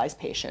hospitalized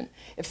patient.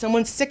 If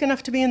someone's sick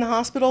enough to be in the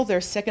hospital, they're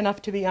sick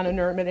enough to be on a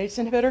neuraminidase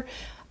inhibitor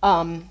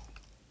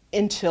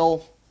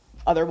until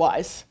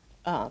otherwise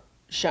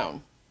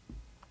shown.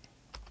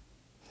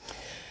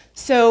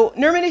 So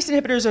neuraminidase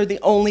inhibitors are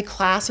the only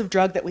class of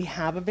drug that we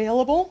have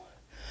available.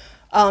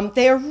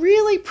 They are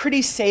really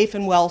pretty safe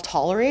and well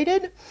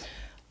tolerated.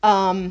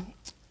 And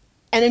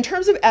in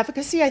terms of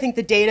efficacy, I think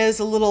the data is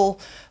a little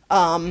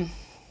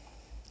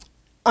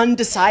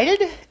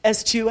undecided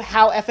as to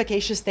how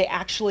efficacious they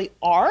actually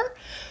are.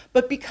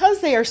 But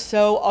because they are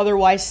so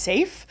otherwise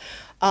safe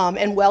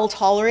and well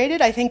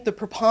tolerated, I think the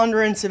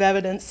preponderance of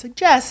evidence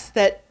suggests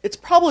that it's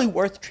probably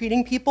worth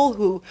treating people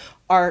who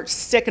are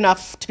sick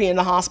enough to be in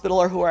the hospital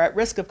or who are at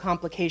risk of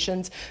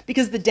complications,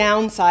 because the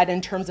downside in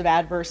terms of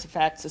adverse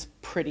effects is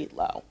pretty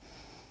low.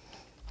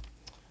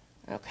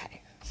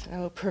 Okay,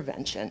 so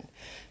prevention.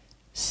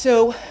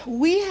 So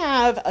we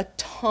have a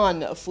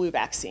ton of flu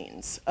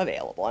vaccines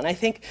available, and I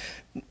think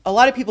a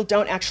lot of people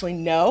don't actually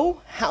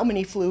know how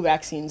many flu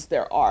vaccines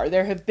there are.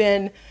 There have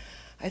been,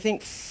 I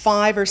think,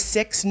 5 or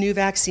 6 new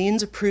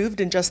vaccines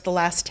approved in just the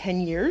last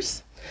 10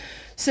 years.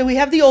 So we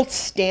have the old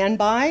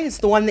standby. It's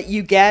the one that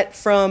you get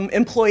from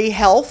Employee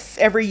Health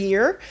every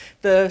year,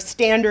 the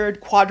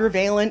standard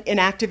quadrivalent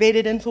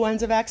inactivated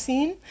influenza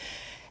vaccine.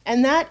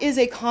 And that is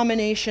a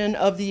combination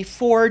of the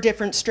 4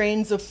 different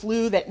strains of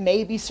flu that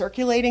may be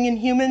circulating in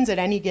humans at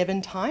any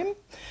given time.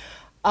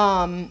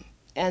 And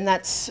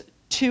that's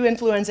 2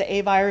 influenza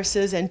A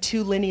viruses and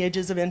 2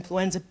 lineages of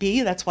influenza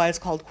B. That's why it's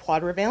called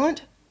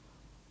quadrivalent.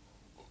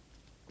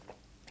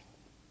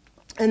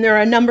 And there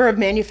are a number of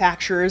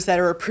manufacturers that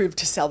are approved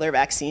to sell their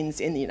vaccines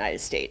in the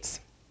United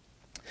States.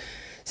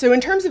 So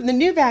in terms of the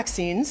new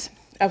vaccines,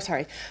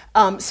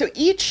 so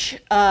each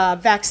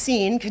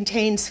vaccine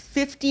contains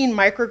 15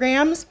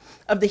 micrograms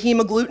of the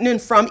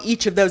hemagglutinin from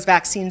each of those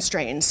vaccine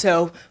strains.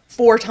 So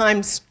 4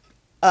 times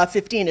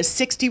 15 is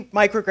 60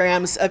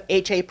 micrograms of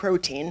HA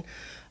protein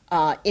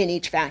in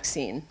each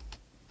vaccine.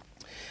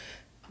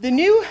 The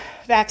new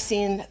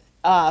vaccine,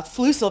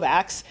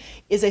 Flucelvax,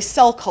 is a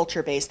cell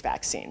culture-based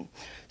vaccine.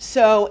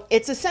 So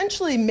it's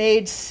essentially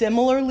made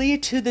similarly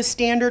to the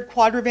standard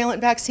quadrivalent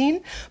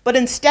vaccine, but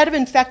instead of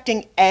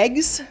infecting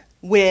eggs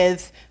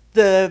with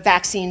the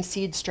vaccine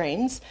seed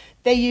strains,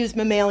 they use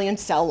mammalian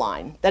cell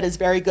line that is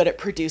very good at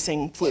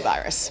producing flu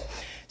virus.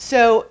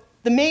 So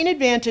the main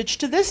advantage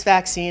to this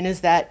vaccine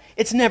is that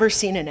it's never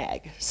seen an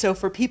egg. So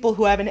for people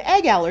who have an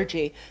egg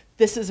allergy,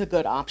 this is a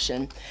good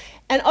option.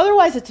 And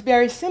otherwise, it's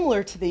very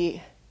similar to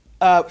the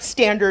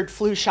standard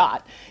flu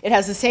shot. It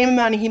has the same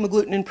amount of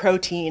hemagglutinin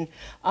protein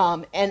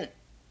and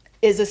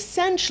is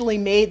essentially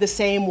made the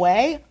same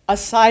way,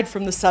 aside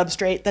from the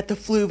substrate that the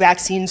flu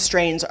vaccine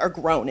strains are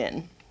grown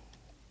in.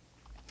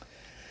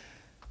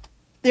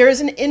 There is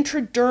an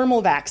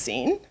intradermal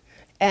vaccine,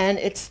 and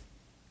it's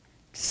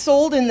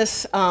sold in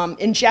this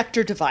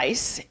injector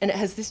device, and it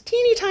has this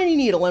teeny tiny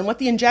needle, and what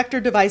the injector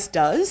device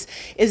does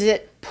is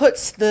it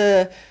puts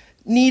the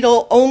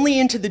needle only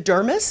into the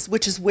dermis,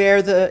 which is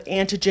where the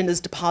antigen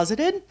is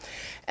deposited.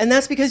 And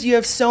that's because you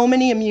have so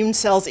many immune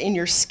cells in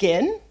your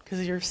skin,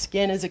 because your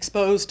skin is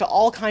exposed to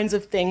all kinds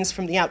of things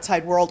from the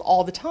outside world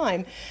all the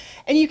time.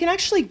 And you can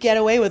actually get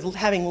away with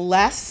having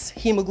less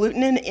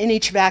hemagglutinin in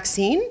each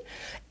vaccine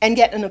and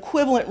get an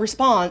equivalent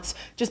response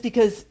just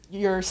because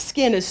your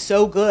skin is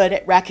so good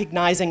at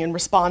recognizing and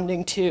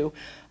responding to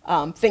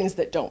things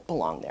that don't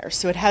belong there.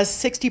 So it has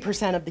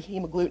 60% of the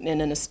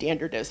hemagglutinin in a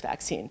standard dose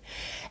vaccine.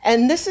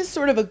 And this is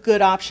sort of a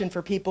good option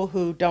for people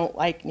who don't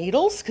like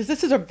needles, because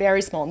this is a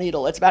very small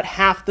needle. It's about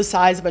half the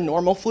size of a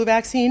normal flu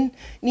vaccine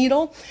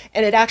needle,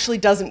 and it actually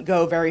doesn't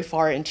go very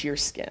far into your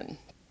skin.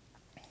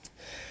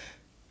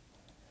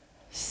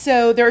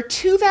 So there are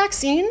 2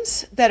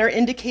 vaccines that are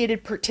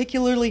indicated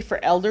particularly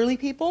for elderly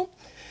people.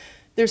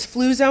 There's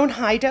Fluzone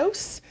high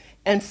dose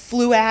and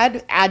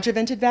Fluad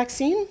adjuvanted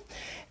vaccine.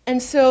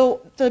 And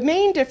so the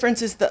main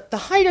difference is that the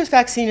high dose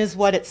vaccine is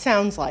what it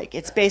sounds like.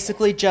 It's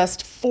basically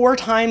just 4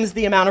 times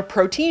the amount of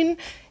protein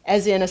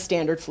as in a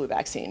standard flu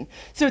vaccine.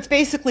 So it's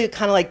basically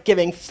kind of like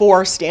giving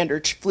 4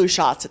 standard flu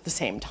shots at the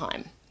same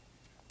time.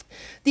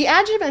 The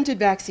adjuvanted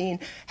vaccine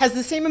has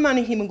the same amount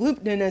of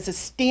hemagglutinin as a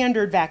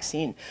standard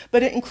vaccine,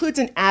 but it includes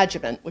an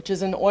adjuvant, which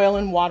is an oil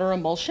and water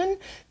emulsion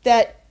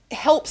that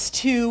helps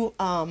to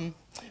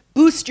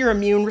boost your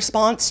immune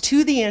response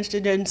to the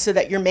antigen so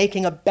that you're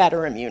making a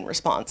better immune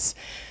response.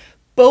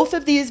 Both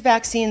of these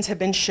vaccines have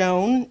been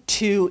shown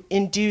to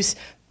induce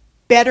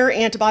better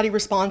antibody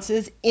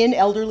responses in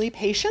elderly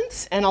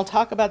patients, and I'll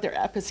talk about their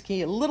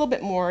efficacy a little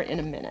bit more in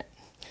a minute.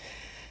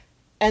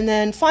 And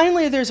then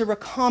finally, there's a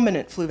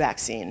recombinant flu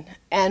vaccine.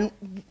 And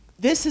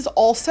this is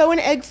also an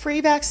egg-free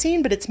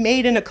vaccine, but it's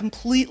made in a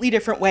completely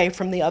different way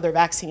from the other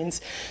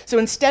vaccines. So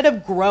instead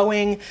of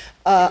growing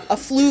a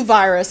flu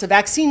virus, a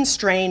vaccine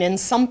strain in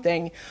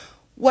something,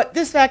 what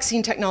this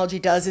vaccine technology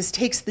does is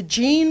takes the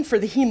gene for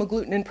the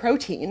hemagglutinin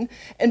protein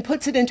and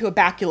puts it into a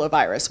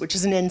baculovirus, which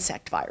is an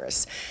insect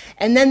virus.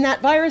 And then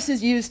that virus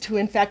is used to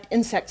infect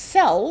insect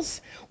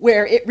cells,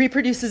 where it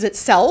reproduces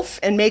itself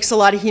and makes a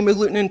lot of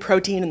hemagglutinin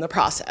protein in the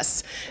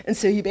process. And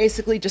so you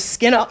basically just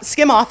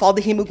skim off all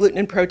the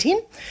hemagglutinin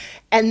protein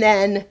and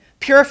then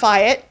purify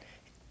it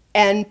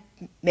and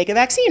make a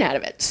vaccine out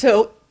of it.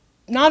 So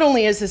not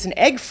only is this an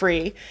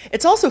egg-free,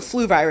 it's also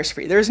flu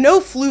virus-free. There's no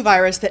flu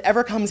virus that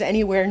ever comes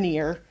anywhere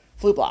near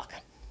Flublok.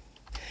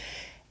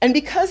 And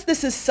because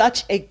this is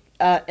such an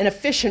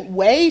efficient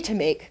way to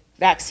make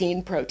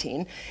vaccine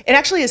protein, it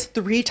actually has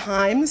 3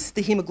 times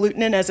the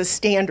hemagglutinin as a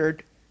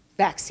standard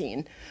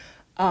vaccine.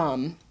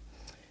 And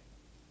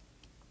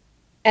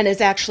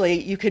is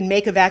actually, you can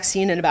make a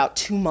vaccine in about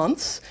 2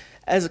 months,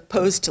 as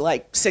opposed to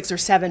like 6 or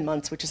 7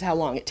 months, which is how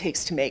long it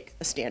takes to make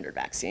a standard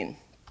vaccine.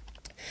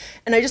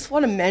 And I just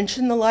want to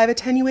mention the live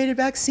attenuated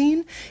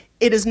vaccine.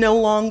 It is no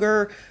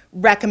longer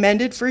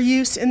recommended for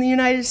use in the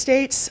United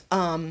States.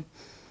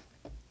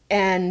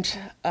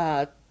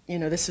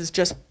 This is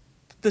just,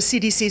 the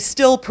CDC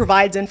still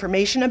provides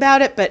information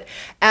about it, but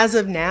as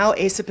of now,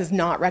 ACIP is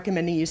not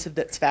recommending use of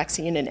this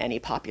vaccine in any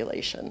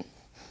population.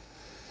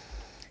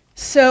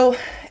 So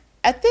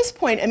at this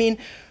point, I mean,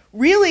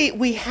 really,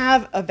 we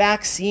have a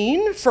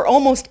vaccine for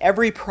almost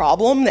every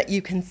problem that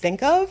you can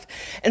think of.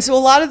 And so a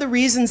lot of the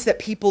reasons that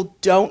people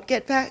don't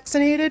get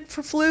vaccinated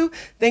for flu,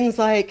 things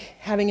like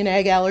having an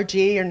egg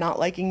allergy or not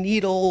liking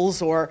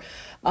needles or,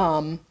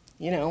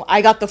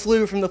 I got the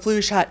flu from the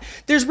flu shot.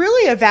 There's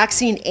really a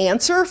vaccine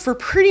answer for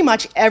pretty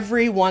much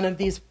every one of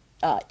these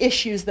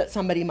issues that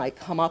somebody might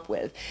come up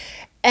with.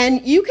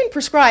 And you can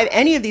prescribe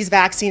any of these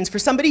vaccines for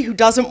somebody who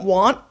doesn't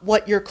want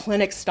what your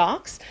clinic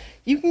stocks.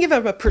 You can give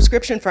them a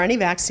prescription for any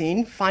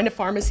vaccine, find a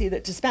pharmacy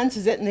that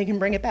dispenses it, and they can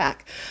bring it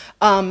back.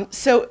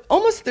 So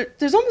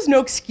there's almost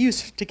no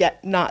excuse to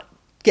not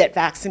get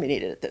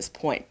vaccinated at this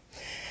point.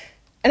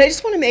 And I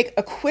just want to make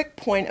a quick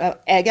point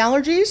about egg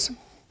allergies.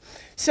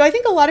 So I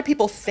think a lot of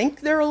people think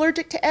they're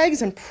allergic to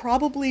eggs and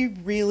probably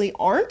really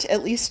aren't,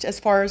 at least as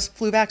far as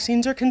flu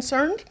vaccines are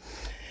concerned.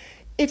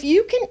 If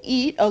you can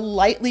eat a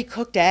lightly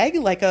cooked egg,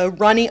 like a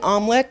runny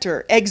omelet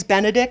or eggs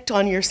Benedict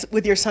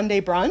with your Sunday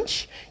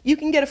brunch, you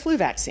can get a flu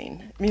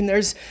vaccine. I mean,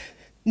 there's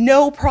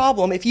no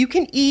problem. If you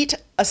can eat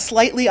a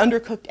slightly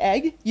undercooked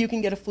egg, you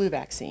can get a flu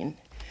vaccine.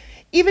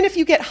 Even if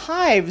you get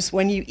hives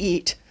when you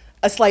eat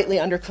a slightly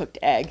undercooked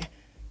egg,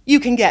 you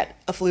can get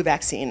a flu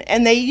vaccine.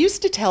 And they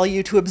used to tell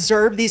you to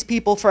observe these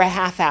people for a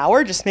half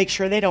hour, just make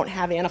sure they don't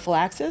have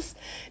anaphylaxis.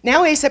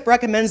 Now ACIP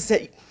recommends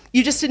that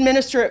you just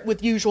administer it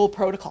with usual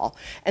protocol.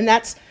 And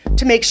that's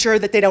to make sure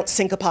that they don't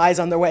syncopize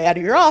on their way out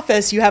of your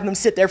office. You have them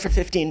sit there for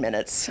 15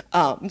 minutes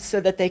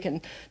so that they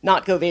can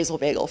not go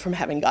vasovagal from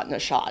having gotten a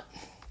shot.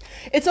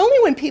 It's only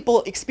when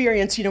people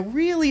experience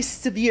really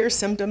severe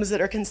symptoms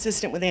that are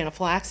consistent with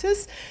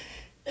anaphylaxis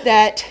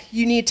that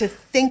you need to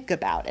think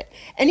about it.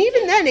 And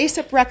even then,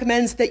 ACIP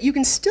recommends that you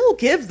can still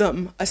give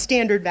them a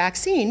standard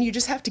vaccine. You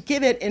just have to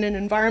give it in an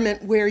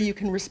environment where you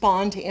can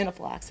respond to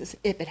anaphylaxis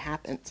if it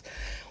happens.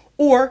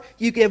 Or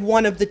you give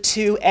one of the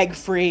 2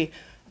 egg-free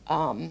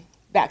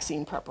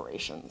vaccine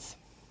preparations.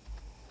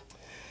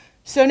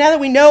 So now that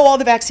we know all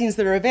the vaccines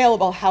that are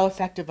available, how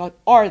effective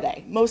are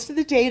they? Most of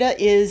the data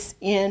is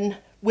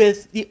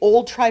with the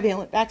old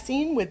trivalent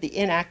vaccine, with the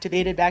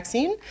inactivated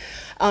vaccine.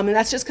 And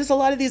that's just because a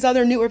lot of these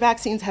other newer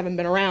vaccines haven't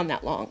been around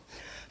that long.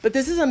 But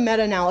this is a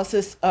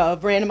meta-analysis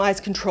of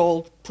randomized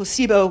controlled,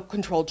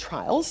 placebo-controlled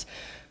trials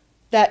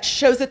that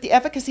shows that the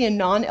efficacy in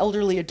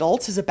non-elderly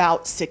adults is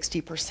about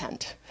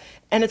 60%.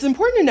 And it's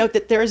important to note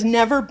that there has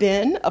never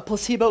been a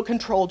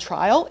placebo-controlled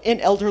trial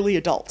in elderly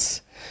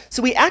adults.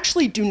 So we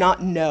actually do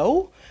not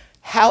know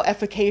how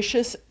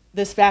efficacious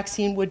this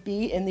vaccine would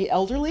be in the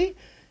elderly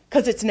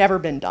because it's never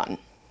been done.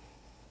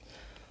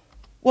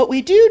 What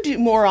we do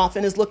more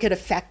often is look at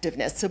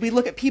effectiveness. So we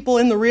look at people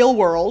in the real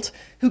world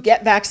who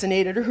get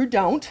vaccinated or who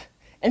don't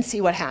and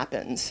see what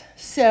happens.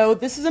 So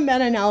this is a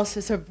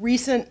meta-analysis of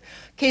recent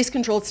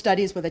case-controlled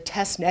studies with a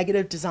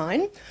test-negative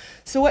design.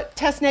 So what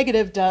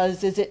test-negative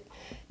does is it,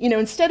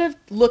 instead of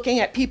looking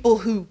at people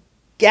who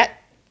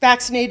get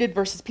vaccinated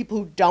versus people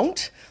who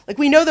don't, like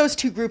we know those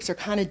two groups are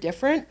kind of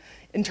different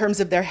in terms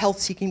of their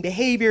health-seeking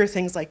behavior,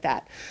 things like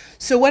that.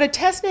 So what a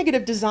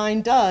test-negative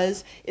design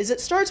does is it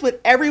starts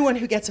with everyone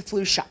who gets a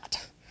flu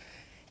shot.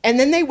 And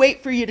then they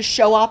wait for you to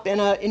show up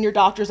in your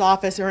doctor's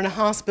office or in a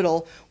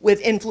hospital with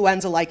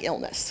influenza-like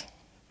illness.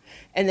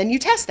 And then you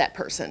test that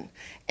person.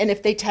 And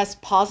if they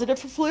test positive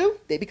for flu,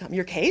 they become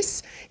your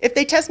case. If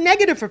they test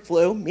negative for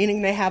flu,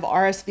 meaning they have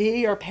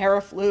RSV or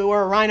paraflu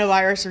or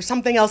rhinovirus or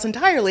something else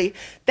entirely,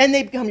 then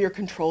they become your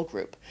control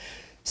group.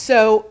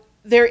 So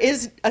there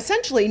is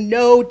essentially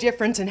no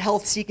difference in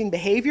health-seeking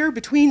behavior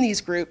between these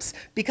groups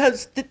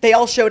because they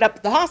all showed up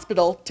at the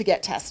hospital to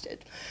get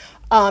tested.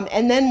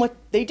 And then what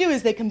they do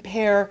is they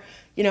compare,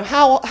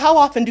 how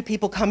often do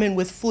people come in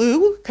with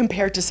flu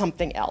compared to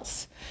something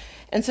else.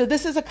 And so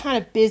this is a kind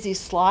of busy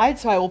slide,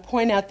 so I will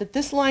point out that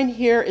this line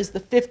here is the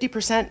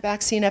 50%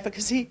 vaccine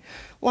efficacy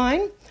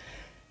line.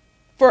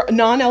 For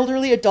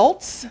non-elderly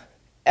adults,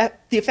 the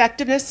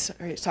effectiveness,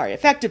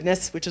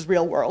 which is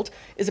real world,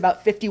 is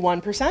about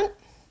 51%.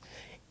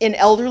 In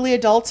elderly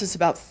adults, it's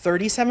about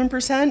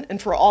 37%,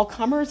 and for all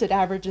comers, it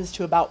averages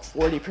to about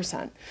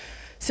 40%.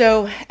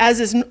 So, as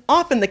is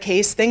often the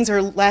case, things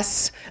are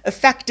less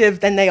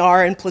effective than they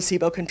are in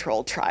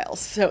placebo-controlled trials.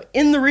 So,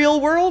 in the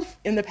real world,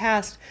 in the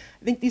past,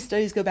 I think these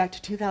studies go back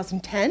to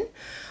 2010,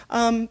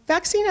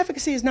 vaccine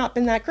efficacy has not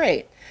been that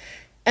great.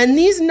 And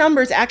these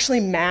numbers actually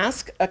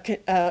mask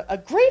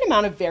a great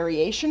amount of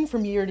variation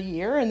from year to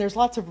year, and there's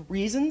lots of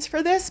reasons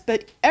for this,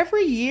 but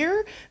every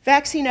year,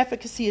 vaccine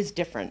efficacy is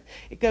different.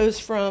 It goes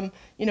from,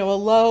 a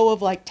low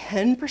of like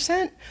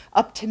 10%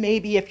 up to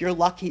maybe, if you're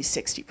lucky,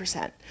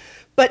 60%.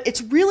 But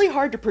it's really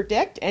hard to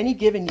predict any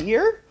given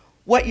year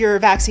what your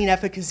vaccine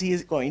efficacy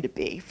is going to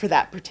be for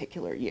that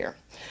particular year.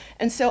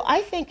 And so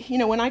I think,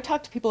 when I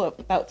talk to people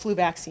about flu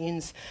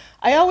vaccines,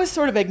 I always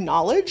sort of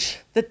acknowledge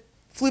that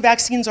flu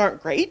vaccines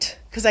aren't great,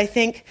 because I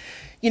think,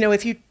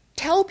 if you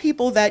tell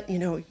people that,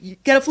 you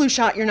get a flu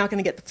shot, you're not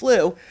going to get the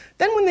flu,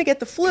 then when they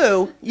get the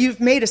flu, you've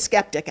made a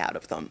skeptic out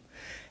of them.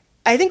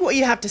 I think what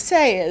you have to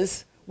say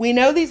is, we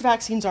know these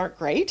vaccines aren't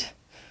great,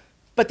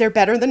 but they're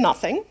better than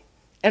nothing,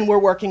 and we're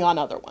working on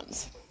other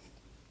ones.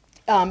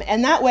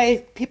 And that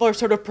way, people are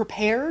sort of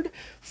prepared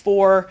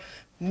for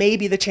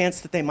maybe the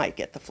chance that they might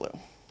get the flu.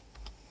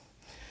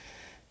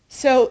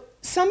 So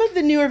some of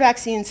the newer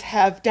vaccines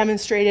have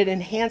demonstrated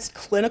enhanced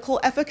clinical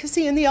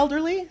efficacy in the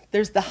elderly.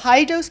 There's the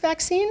high-dose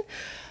vaccine,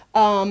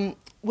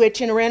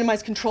 which in a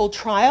randomized controlled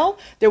trial,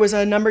 there was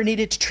a number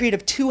needed to treat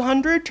of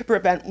 200 to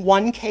prevent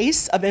 1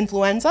 case of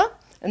influenza,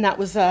 and that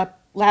was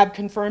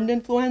lab-confirmed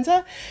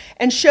influenza,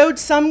 and showed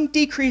some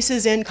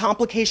decreases in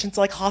complications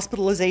like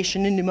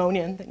hospitalization and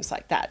pneumonia and things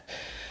like that.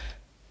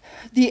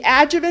 The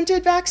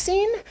adjuvanted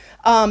vaccine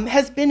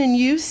has been in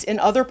use in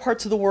other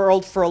parts of the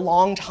world for a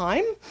long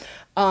time.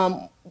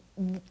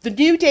 The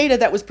new data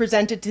that was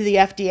presented to the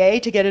FDA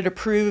to get it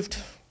approved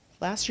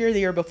last year, the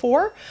year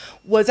before,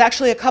 was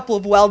actually a couple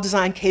of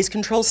well-designed case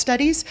control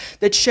studies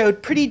that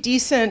showed pretty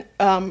decent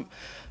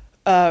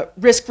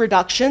risk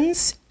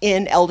reductions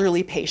in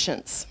elderly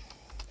patients.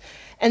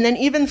 And then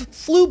even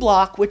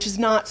Flublok, which is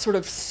not sort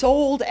of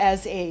sold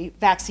as a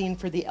vaccine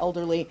for the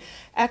elderly,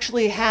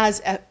 actually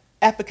has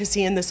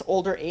efficacy in this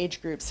older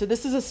age group. So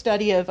this is a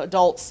study of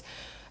adults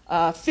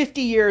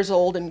 50 years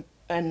old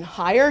and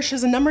higher.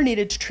 Shows a number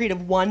needed to treat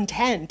of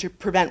 110 to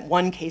prevent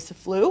 1 case of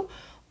flu,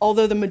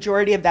 although the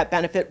majority of that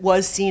benefit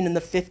was seen in the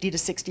 50 to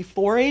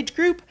 64 age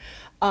group.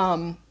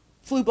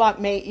 Flublok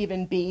may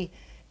even be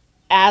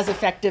as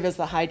effective as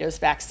the high-dose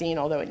vaccine,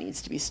 although it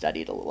needs to be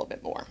studied a little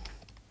bit more.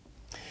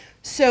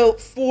 So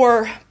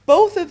for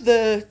both of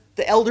the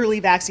elderly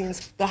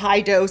vaccines, the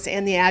high dose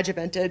and the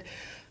adjuvanted,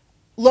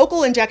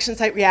 local injection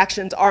site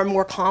reactions are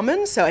more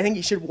common, so I think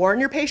you should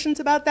warn your patients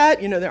about that.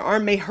 Their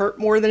arm may hurt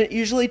more than it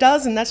usually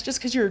does, and that's just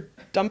because you're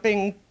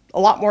dumping a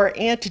lot more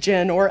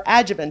antigen or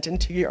adjuvant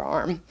into your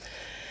arm.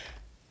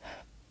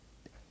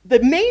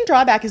 The main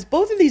drawback is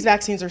both of these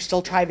vaccines are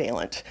still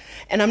trivalent,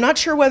 and I'm not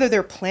sure whether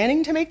they're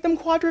planning to make them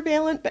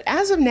quadrivalent, but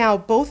as of now,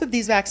 both of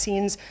these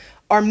vaccines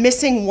are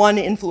missing 1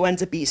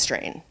 influenza B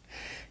strain.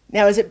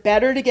 Now, is it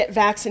better to get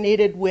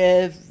vaccinated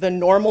with the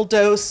normal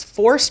dose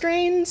 4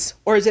 strains,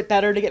 or is it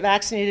better to get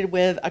vaccinated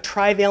with a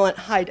trivalent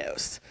high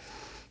dose?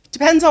 It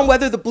depends on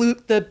whether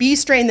the B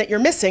strain that you're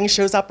missing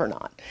shows up or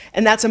not,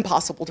 and that's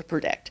impossible to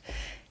predict.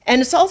 And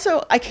it's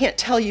also, I can't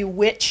tell you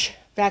which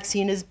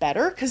vaccine is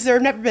better because there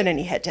have never been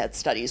any head-to-head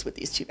studies with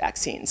these two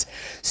vaccines.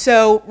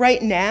 So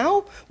right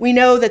now, we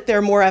know that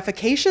they're more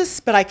efficacious,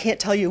 but I can't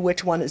tell you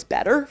which one is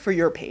better for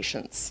your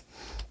patients.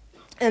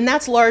 And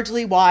that's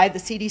largely why the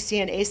CDC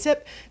and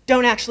ACIP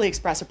don't actually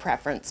express a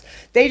preference.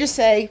 They just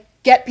say,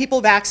 get people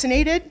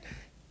vaccinated,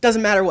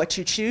 doesn't matter what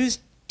you choose,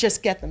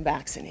 just get them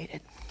vaccinated.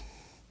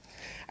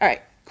 All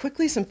right,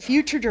 quickly some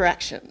future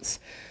directions.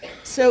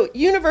 So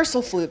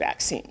universal flu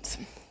vaccines.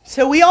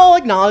 So we all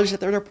acknowledge that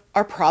there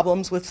are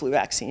problems with flu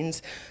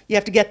vaccines. You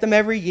have to get them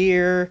every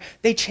year,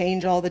 they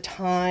change all the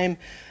time.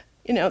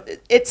 You know,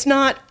 it's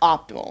not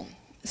optimal.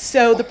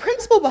 So the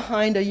principle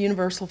behind a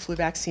universal flu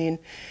vaccine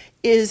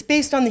is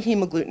based on the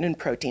hemagglutinin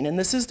protein, and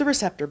this is the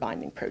receptor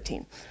binding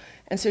protein.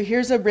 And so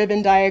here's a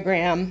ribbon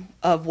diagram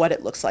of what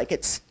it looks like.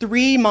 It's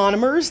 3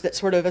 monomers that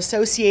sort of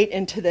associate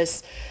into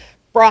this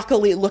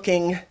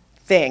broccoli-looking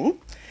thing.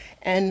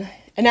 And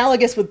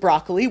analogous with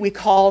broccoli, we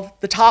call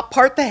the top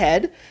part the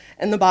head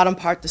and the bottom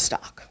part the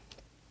stalk.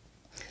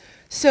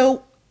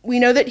 So we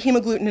know that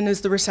hemagglutinin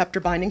is the receptor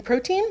binding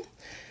protein.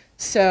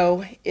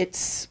 So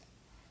it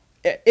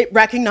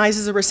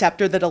recognizes a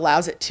receptor that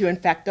allows it to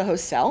infect a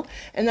host cell,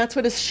 and that's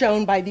what is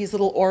shown by these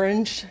little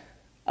orange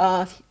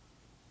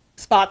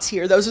spots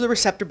here. Those are the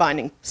receptor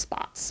binding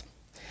spots.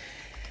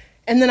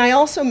 And then I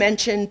also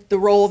mentioned the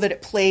role that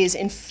it plays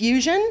in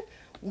fusion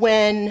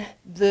when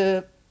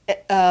the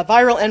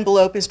viral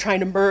envelope is trying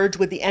to merge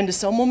with the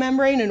endosomal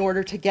membrane in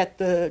order to get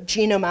the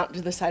genome out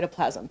into the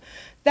cytoplasm.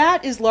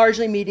 That is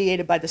largely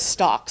mediated by the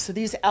stalk. So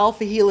these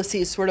alpha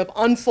helices sort of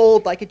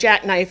unfold like a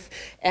jackknife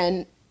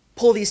and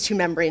pull these 2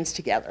 membranes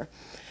together.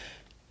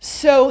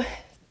 So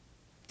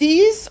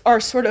these are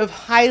sort of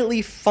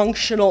highly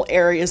functional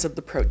areas of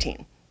the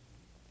protein.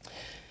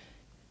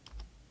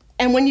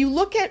 And when you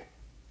look at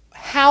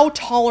how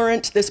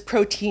tolerant this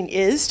protein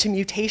is to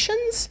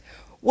mutations,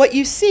 what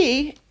you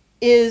see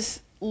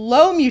is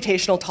low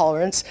mutational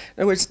tolerance.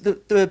 In other words,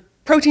 the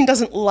protein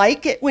doesn't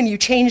like it when you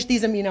change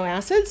these amino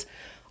acids,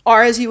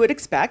 are, as you would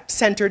expect,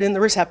 centered in the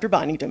receptor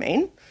binding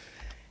domain.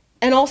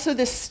 And also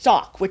this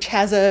stalk, which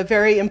has a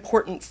very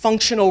important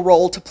functional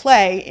role to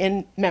play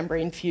in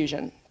membrane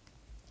fusion.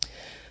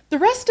 The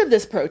rest of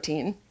this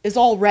protein is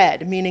all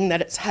red, meaning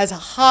that it has a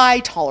high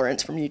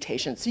tolerance for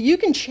mutations. So you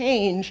can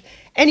change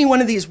any one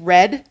of these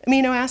red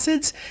amino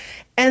acids,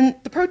 and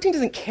the protein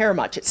doesn't care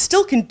much. It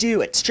still can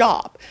do its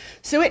job.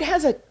 So it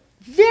has a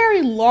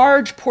very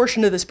large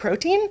portion of this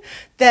protein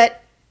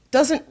that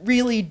doesn't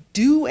really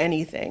do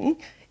anything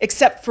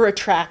except for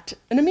attract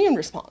an immune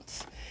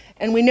response.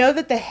 And we know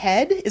that the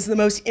head is the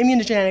most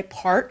immunogenic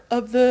part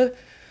of the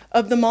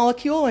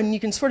molecule, and you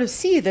can sort of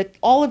see that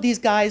all of these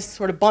guys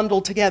sort of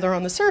bundle together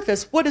on the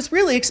surface. What is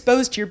really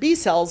exposed to your B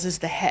cells is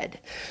the head.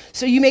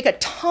 So you make a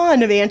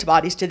ton of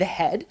antibodies to the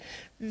head,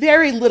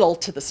 very little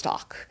to the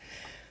stalk.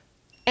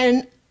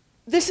 And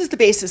this is the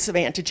basis of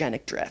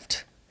antigenic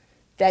drift,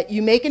 that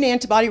you make an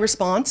antibody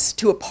response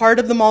to a part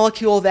of the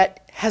molecule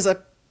that has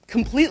a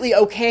completely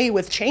okay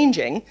with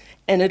changing,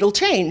 and it'll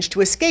change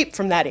to escape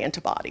from that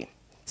antibody.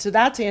 So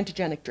that's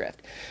antigenic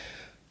drift.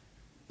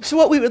 So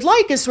what we would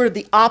like is sort of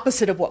the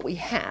opposite of what we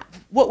have.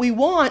 What we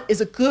want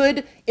is a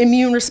good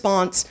immune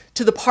response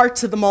to the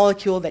parts of the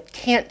molecule that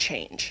can't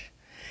change.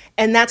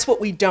 And that's what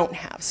we don't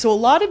have. So a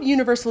lot of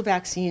universal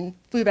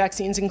flu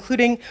vaccines,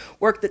 including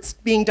work that's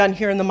being done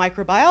here in the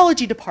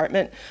microbiology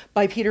department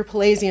by Peter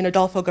Palese and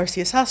Adolfo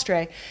Garcia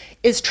Sastre,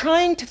 is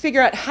trying to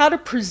figure out how to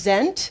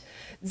present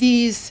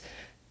these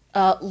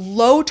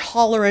low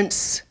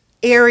tolerance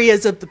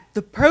areas of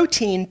the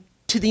protein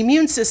to the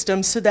immune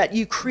system so that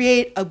you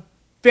create a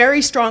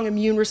very strong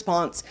immune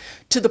response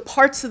to the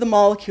parts of the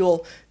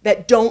molecule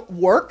that don't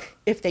work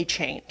if they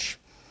change.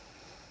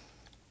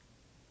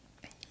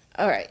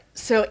 All right,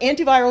 so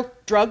antiviral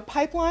drug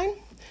pipeline.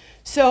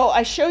 So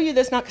I show you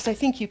this not because I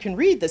think you can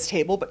read this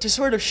table, but to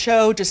sort of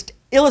show, just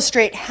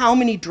illustrate how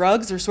many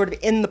drugs are sort of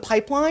in the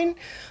pipeline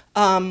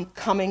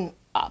coming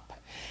up.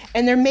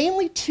 And there are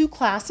mainly 2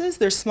 classes.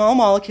 There's small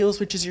molecules,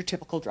 which is your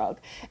typical drug.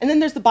 And then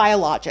there's the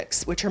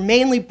biologics, which are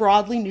mainly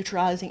broadly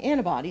neutralizing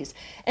antibodies.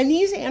 And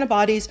these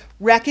antibodies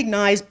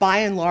recognize, by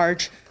and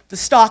large, the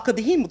stalk of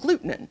the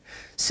hemagglutinin.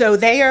 So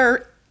they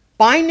are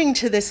binding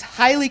to this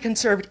highly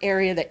conserved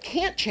area that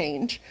can't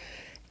change,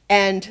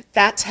 and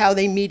that's how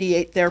they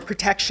mediate their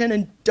protection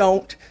and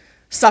don't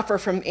suffer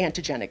from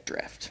antigenic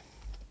drift.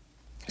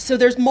 So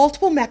there's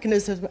multiple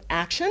mechanisms of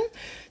action.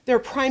 They're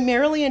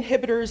primarily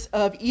inhibitors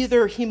of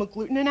either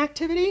hemagglutinin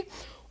activity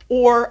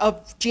or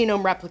of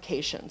genome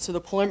replication, so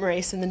the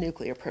polymerase and the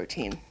nuclear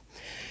protein.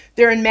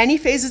 They're in many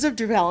phases of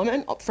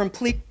development, from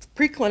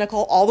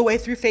preclinical all the way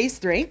through phase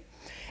 3.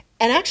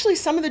 And actually,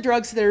 some of the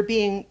drugs that are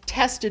being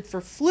tested for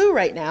flu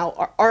right now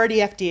are already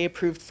FDA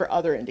approved for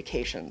other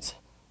indications.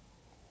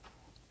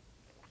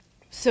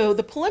 So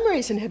the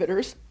polymerase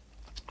inhibitors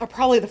are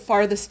probably the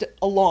farthest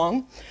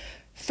along.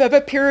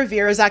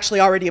 Favipiravir is actually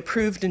already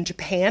approved in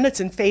Japan.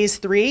 It's in phase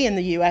 3 in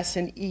the US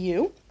and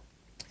EU.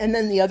 And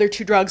then the other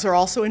 2 drugs are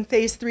also in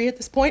phase 3 at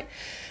this point.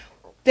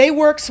 They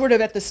work sort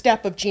of at the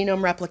step of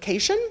genome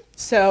replication,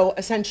 so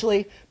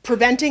essentially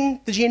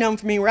preventing the genome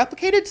from being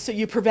replicated so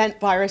you prevent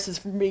viruses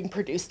from being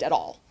produced at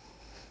all.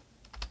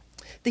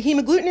 The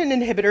hemagglutinin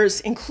inhibitors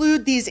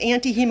include these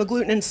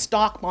anti-hemagglutinin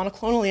stock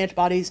monoclonal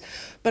antibodies,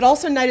 but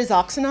also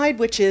nitazoxanide,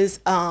 which is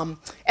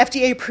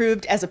FDA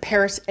approved as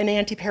an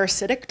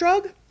anti-parasitic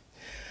drug.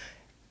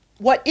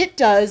 What it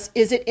does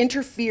is it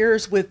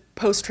interferes with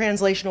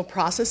post-translational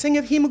processing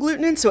of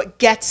hemagglutinin, so it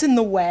gets in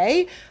the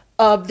way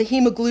of the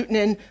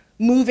hemagglutinin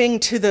moving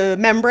to the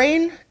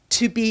membrane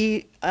to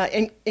be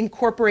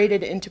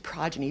incorporated into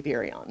progeny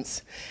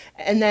virions.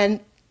 And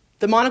then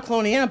the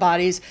monoclonal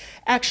antibodies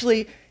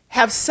actually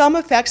have some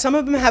effect. Some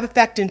of them have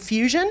effect in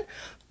fusion,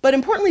 but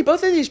importantly,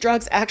 both of these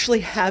drugs actually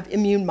have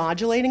immune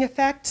modulating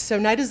effects. So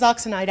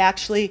nitazoxanide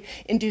actually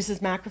induces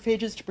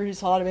macrophages to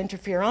produce a lot of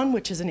interferon,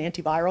 which is an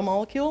antiviral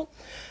molecule.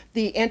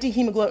 The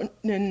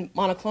anti-hemagglutinin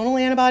monoclonal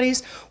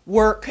antibodies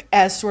work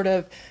as sort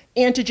of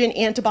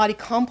antigen-antibody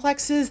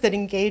complexes that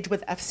engage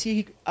with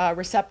Fc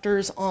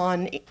receptors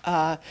on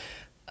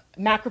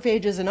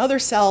macrophages and other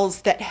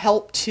cells that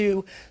help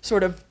to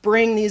sort of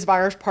bring these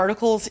virus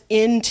particles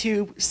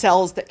into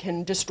cells that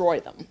can destroy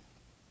them.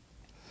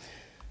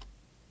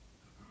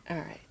 All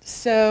right,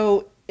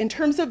 so in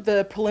terms of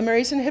the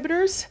polymerase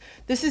inhibitors,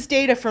 this is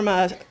data from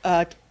a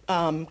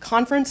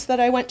conference that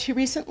I went to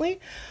recently.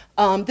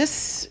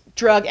 This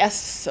drug,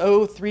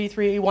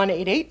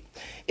 SO33188,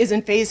 is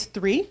in phase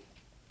 3,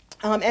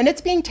 and it's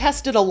being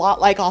tested a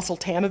lot like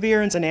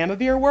oseltamivir and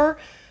zanamivir were.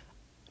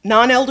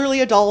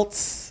 Non-elderly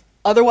adults,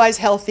 otherwise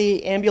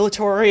healthy,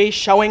 ambulatory,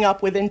 showing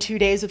up within 2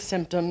 days of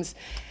symptoms.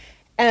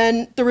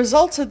 And the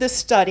results of this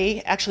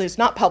study, actually it's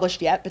not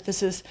published yet, but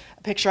this is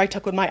a picture I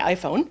took with my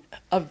iPhone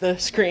of the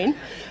screen,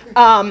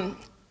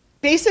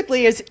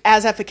 basically is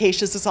as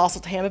efficacious as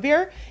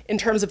oseltamivir in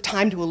terms of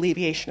time to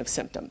alleviation of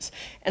symptoms.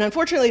 And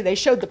unfortunately, they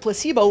showed the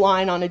placebo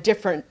line on a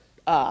different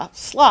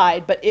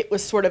slide, but it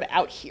was sort of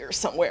out here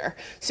somewhere.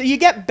 So you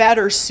get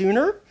better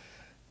sooner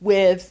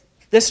with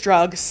this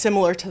drug,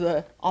 similar to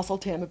the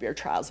oseltamivir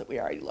trials that we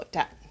already looked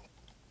at.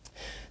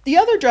 The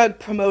other drug,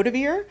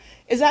 promotavir,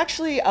 is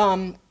actually,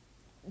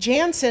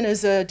 Janssen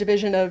is a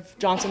division of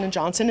Johnson &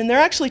 Johnson, and they're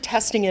actually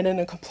testing it in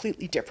a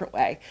completely different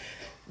way.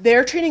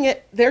 They're testing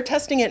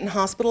it in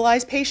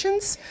hospitalized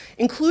patients,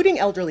 including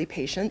elderly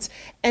patients,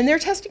 and they're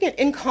testing it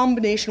in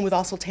combination with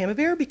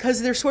oseltamivir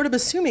because they're sort of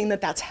assuming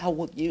that that's how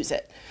we'll use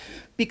it.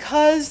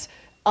 Because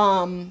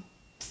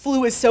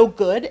flu is so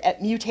good at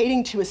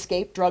mutating to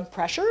escape drug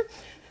pressure,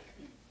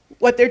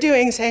 what they're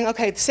doing is saying,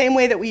 okay, the same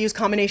way that we use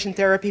combination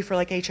therapy for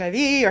like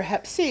HIV or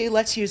Hep C,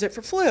 let's use it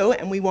for flu,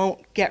 and we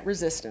won't get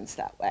resistance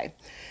that way.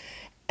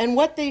 And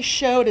what they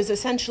showed is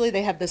essentially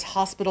they have this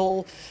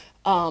hospital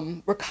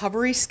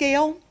recovery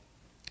scale,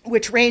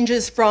 which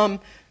ranges from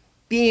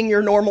being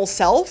your normal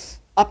self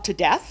up to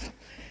death.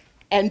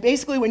 And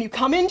basically when you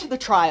come into the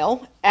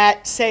trial,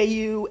 say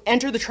you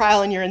enter the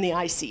trial and you're in the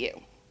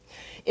ICU,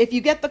 if you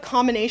get the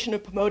combination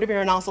of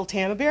promotavir and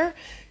oseltamivir,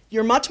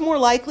 you're much more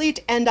likely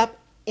to end up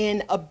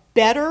in a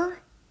better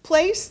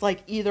place,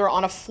 like either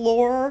on a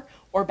floor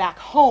or back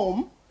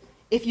home,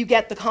 if you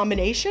get the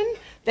combination,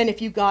 than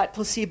if you got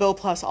placebo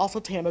plus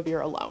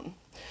oseltamivir alone.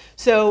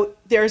 So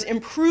there's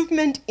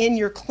improvement in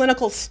your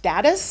clinical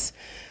status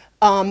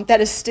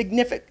that is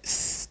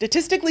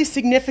statistically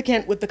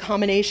significant with the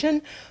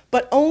combination,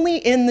 but only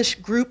in the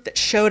group that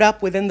showed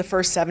up within the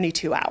first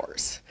 72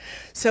 hours.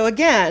 So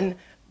again,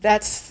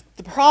 that's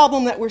the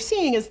problem that we're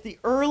seeing is the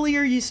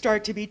earlier you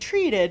start to be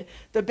treated,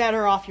 the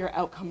better off your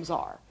outcomes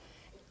are.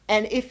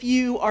 And if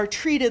you are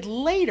treated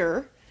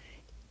later,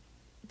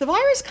 the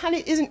virus kind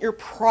of isn't your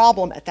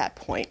problem at that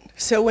point.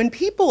 So when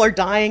people are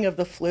dying of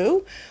the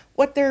flu,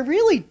 what they're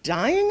really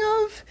dying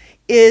of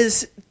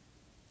is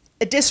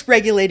a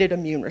dysregulated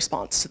immune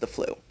response to the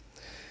flu.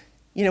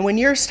 You know, when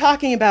you're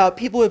talking about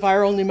people with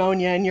viral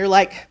pneumonia and you're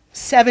like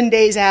 7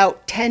 days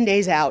out, 10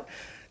 days out,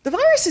 the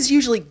virus is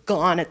usually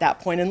gone at that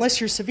point unless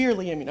you're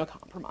severely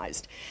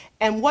immunocompromised.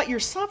 And what you're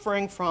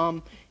suffering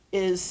from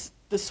is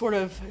the sort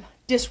of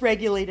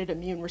dysregulated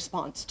immune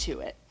response to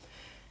it.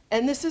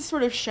 And this is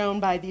sort of shown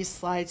by these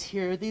slides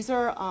here. These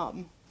are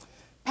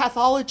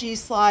pathology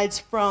slides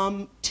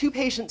from 2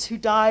 patients who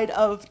died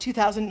of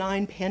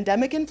 2009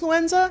 pandemic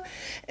influenza.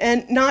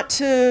 And not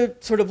to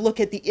sort of look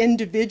at the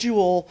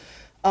individual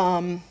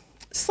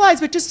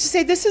slides, but just to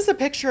say this is a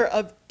picture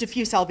of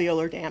diffuse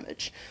alveolar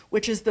damage,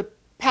 which is the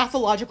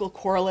pathological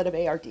correlate of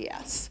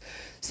ARDS.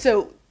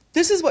 So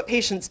this is what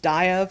patients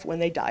die of when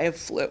they die of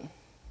flu.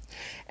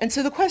 And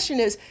so the question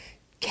is,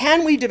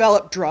 can we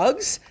develop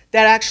drugs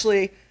that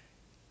actually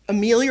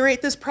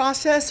ameliorate this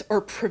process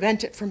or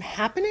prevent it from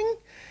happening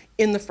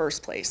in the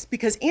first place?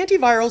 Because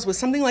antivirals with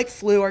something like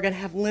flu are going to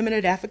have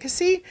limited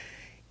efficacy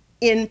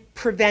in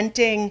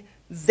preventing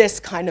this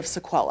kind of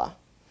sequela.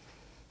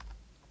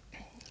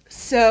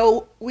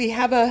 So we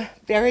have a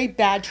very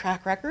bad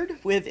track record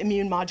with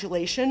immune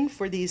modulation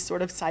for these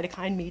sort of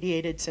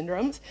cytokine-mediated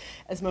syndromes,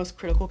 as most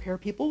critical care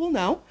people will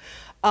know.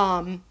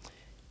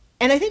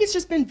 And I think it's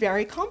just been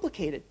very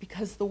complicated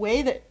because the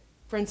way that,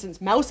 for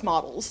instance, mouse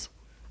models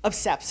of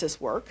sepsis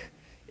work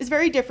is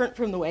very different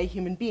from the way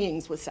human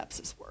beings with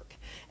sepsis work.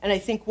 And I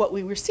think what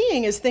we were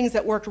seeing is things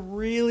that worked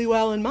really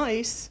well in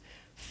mice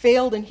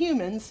failed in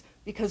humans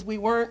because we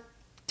weren't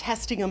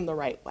testing them the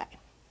right way.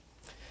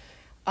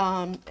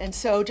 And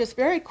so just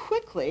very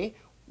quickly,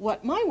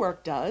 what my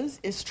work does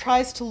is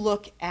tries to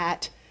look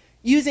at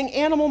using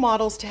animal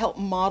models to help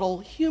model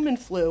human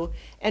flu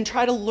and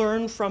try to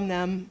learn from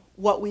them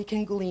what we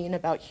can glean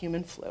about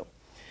human flu.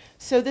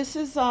 So this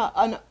is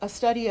a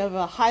study of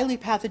a highly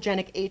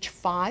pathogenic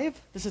H5.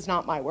 This is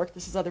not my work,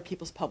 this is other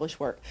people's published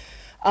work,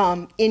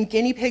 in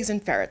guinea pigs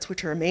and ferrets,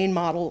 which are a main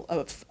model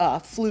of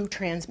flu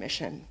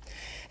transmission.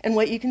 And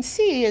what you can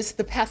see is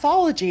the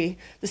pathology,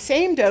 the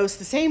same dose,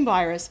 the same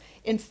virus.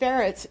 In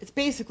ferrets, it's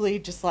basically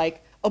just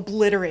like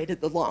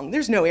obliterated the lung.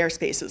 There's no air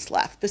spaces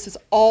left. This is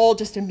all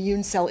just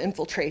immune cell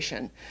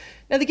infiltration.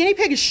 Now the guinea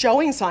pig is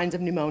showing signs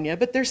of pneumonia,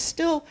 but there's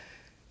still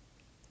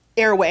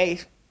airway,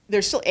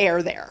 there's still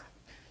air there.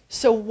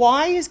 So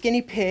why is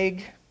guinea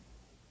pig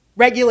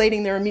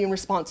regulating their immune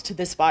response to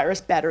this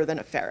virus better than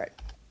a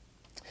ferret?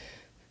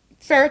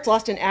 Ferrets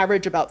lost an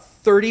average about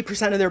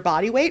 30% of their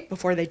body weight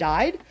before they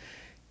died.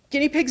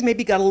 Guinea pigs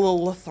maybe got a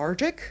little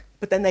lethargic,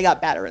 but then they got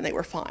better and they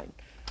were fine.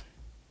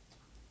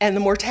 And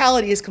the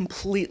mortality is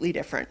completely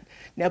different.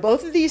 Now,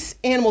 both of these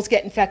animals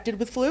get infected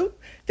with flu.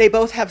 They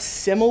both have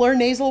similar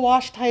nasal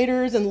wash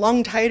titers and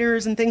lung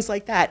titers and things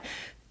like that.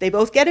 They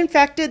both get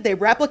infected, they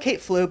replicate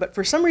flu, but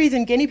for some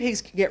reason, guinea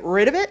pigs can get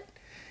rid of it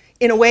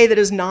in a way that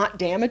is not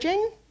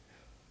damaging,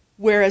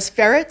 whereas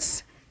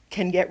ferrets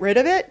can get rid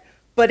of it,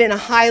 but in a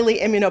highly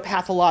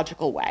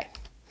immunopathological way.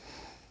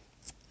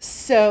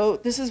 So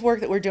this is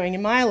work that we're doing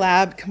in my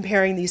lab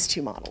comparing these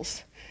two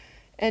models.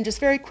 And just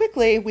very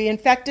quickly, we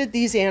infected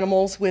these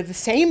animals with the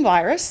same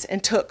virus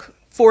and took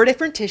 4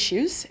 different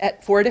tissues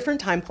at 4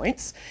 different time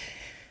points,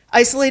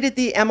 isolated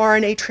the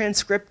mRNA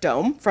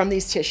transcriptome from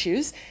these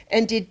tissues,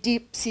 and did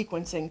deep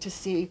sequencing to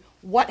see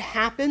what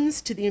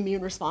happens to the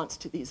immune response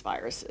to these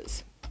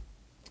viruses.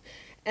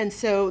 And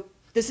so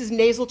this is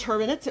nasal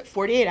turbinates at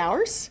 48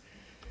 hours.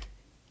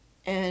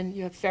 And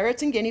you have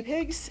ferrets and guinea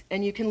pigs,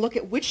 and you can look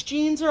at which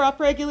genes are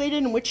upregulated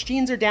and which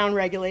genes are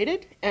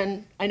downregulated.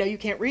 And I know you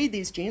can't read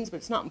these genes, but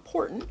it's not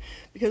important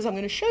because I'm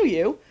going to show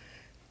you.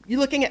 You're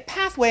looking at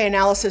pathway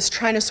analysis,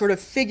 trying to sort of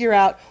figure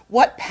out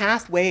what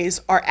pathways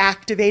are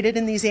activated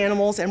in these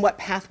animals and what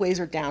pathways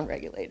are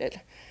downregulated.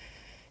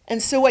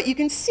 And so what you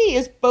can see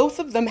is both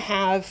of them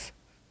have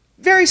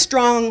very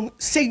strong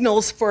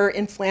signals for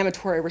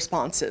inflammatory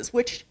responses,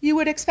 which you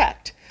would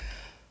expect.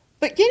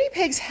 But guinea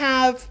pigs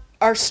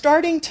are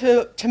starting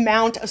to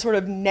mount a sort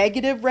of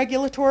negative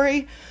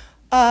regulatory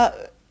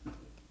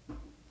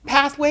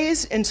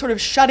pathways and sort of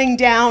shutting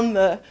down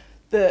the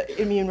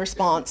immune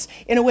response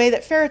in a way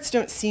that ferrets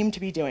don't seem to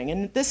be doing.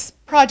 And this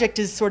project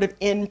is sort of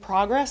in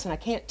progress, and I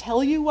can't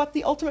tell you what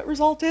the ultimate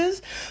result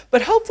is,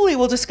 but hopefully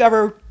we'll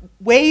discover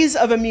ways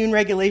of immune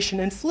regulation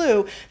in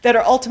flu that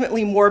are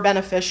ultimately more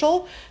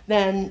beneficial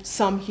than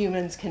some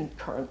humans can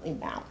currently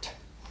mount.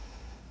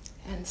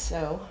 And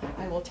so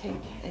I will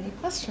take any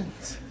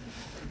questions.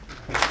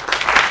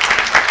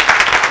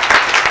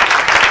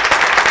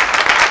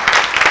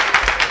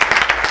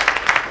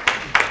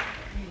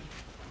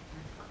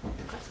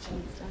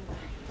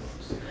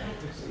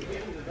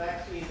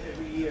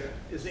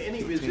 Is there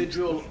any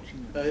residual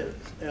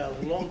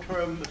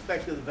long-term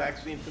effect of the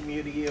vaccine from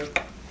year to year?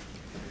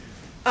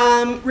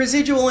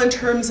 Residual in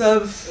terms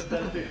of? A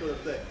beneficial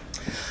effect.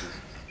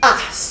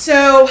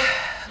 So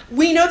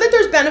we know that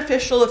there's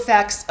beneficial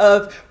effects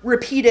of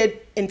repeated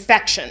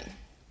infection.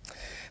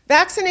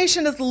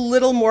 Vaccination is a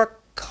little more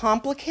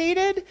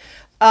complicated.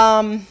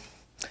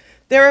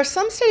 There are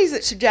some studies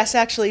that suggest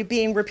actually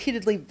being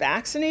repeatedly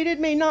vaccinated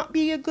may not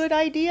be a good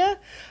idea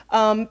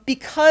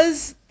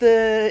because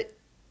the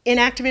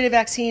inactivated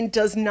vaccine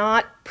does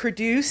not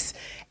produce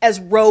as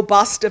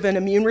robust of an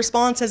immune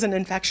response as an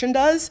infection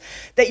does,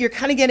 that you're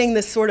kind of getting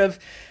this sort of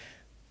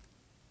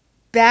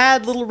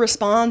bad little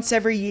response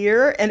every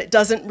year, and it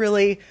doesn't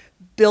really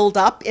build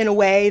up in a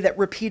way that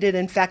repeated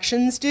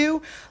infections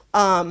do.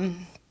 I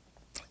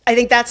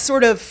think that's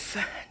sort of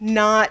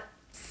not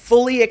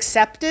fully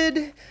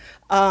accepted,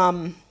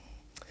 but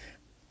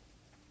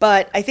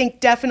I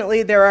think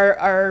definitely there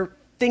are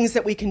things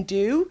that we can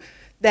do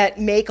that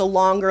make a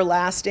longer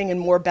lasting and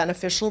more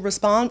beneficial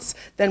response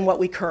than what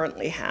we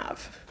currently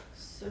have.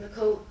 So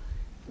Nicole,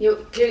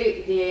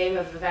 clearly the aim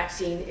of the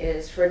vaccine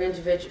is for an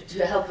individual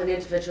to help an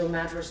individual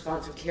mount a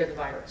response and clear the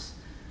virus.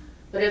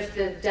 But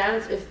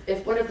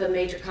if one of the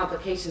major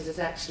complications is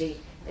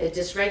actually a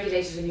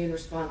dysregulated immune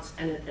response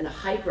and a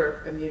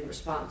hyper immune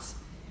response,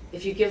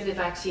 if you give the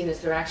vaccine, is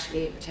there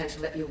actually a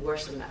potential that you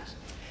worsen that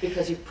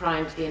because you've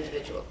primed the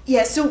individual?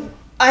 Yeah, so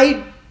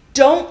I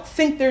don't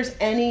think there's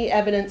any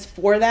evidence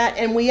for that,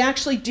 and we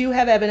actually do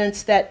have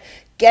evidence that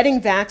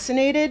getting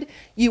vaccinated,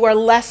 you are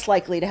less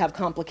likely to have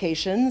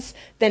complications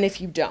than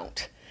if you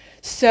don't.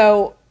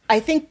 So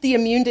I think the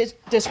immune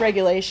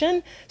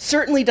dysregulation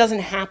certainly doesn't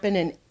happen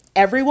in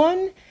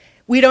everyone,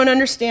 We don't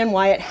understand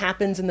why it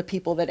happens in the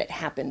people that it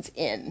happens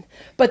in.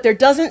 But there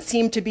doesn't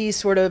seem to be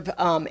sort of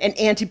an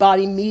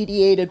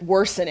antibody-mediated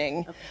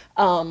worsening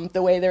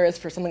the way there is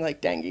for something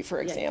like dengue, for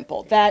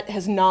example. That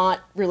has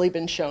not really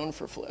been shown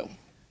for flu.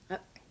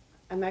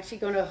 I'm actually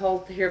going to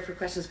hold here for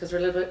questions because we're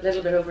a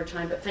little bit over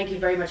time, but thank you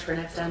very much for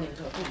an outstanding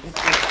talk.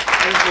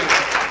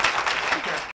 Thank you.